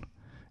fiction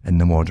in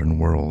the modern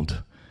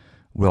world,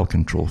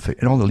 well-controlled fiction.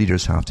 And all the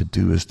leaders have to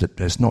do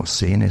is not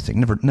say anything,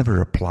 never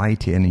reply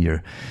to any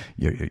of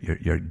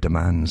your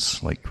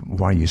demands, like,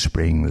 why are you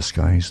spraying the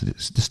skies?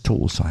 It's just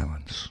total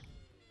silence.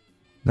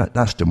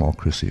 That's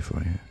democracy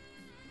for you.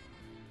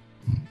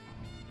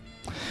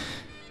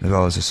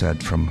 Well, as I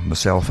said, from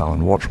myself,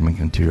 Alan Watt, from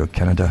Ontario,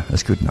 Canada,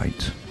 it's good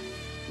night.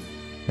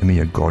 And may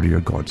your God or your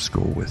gods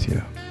go with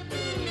you.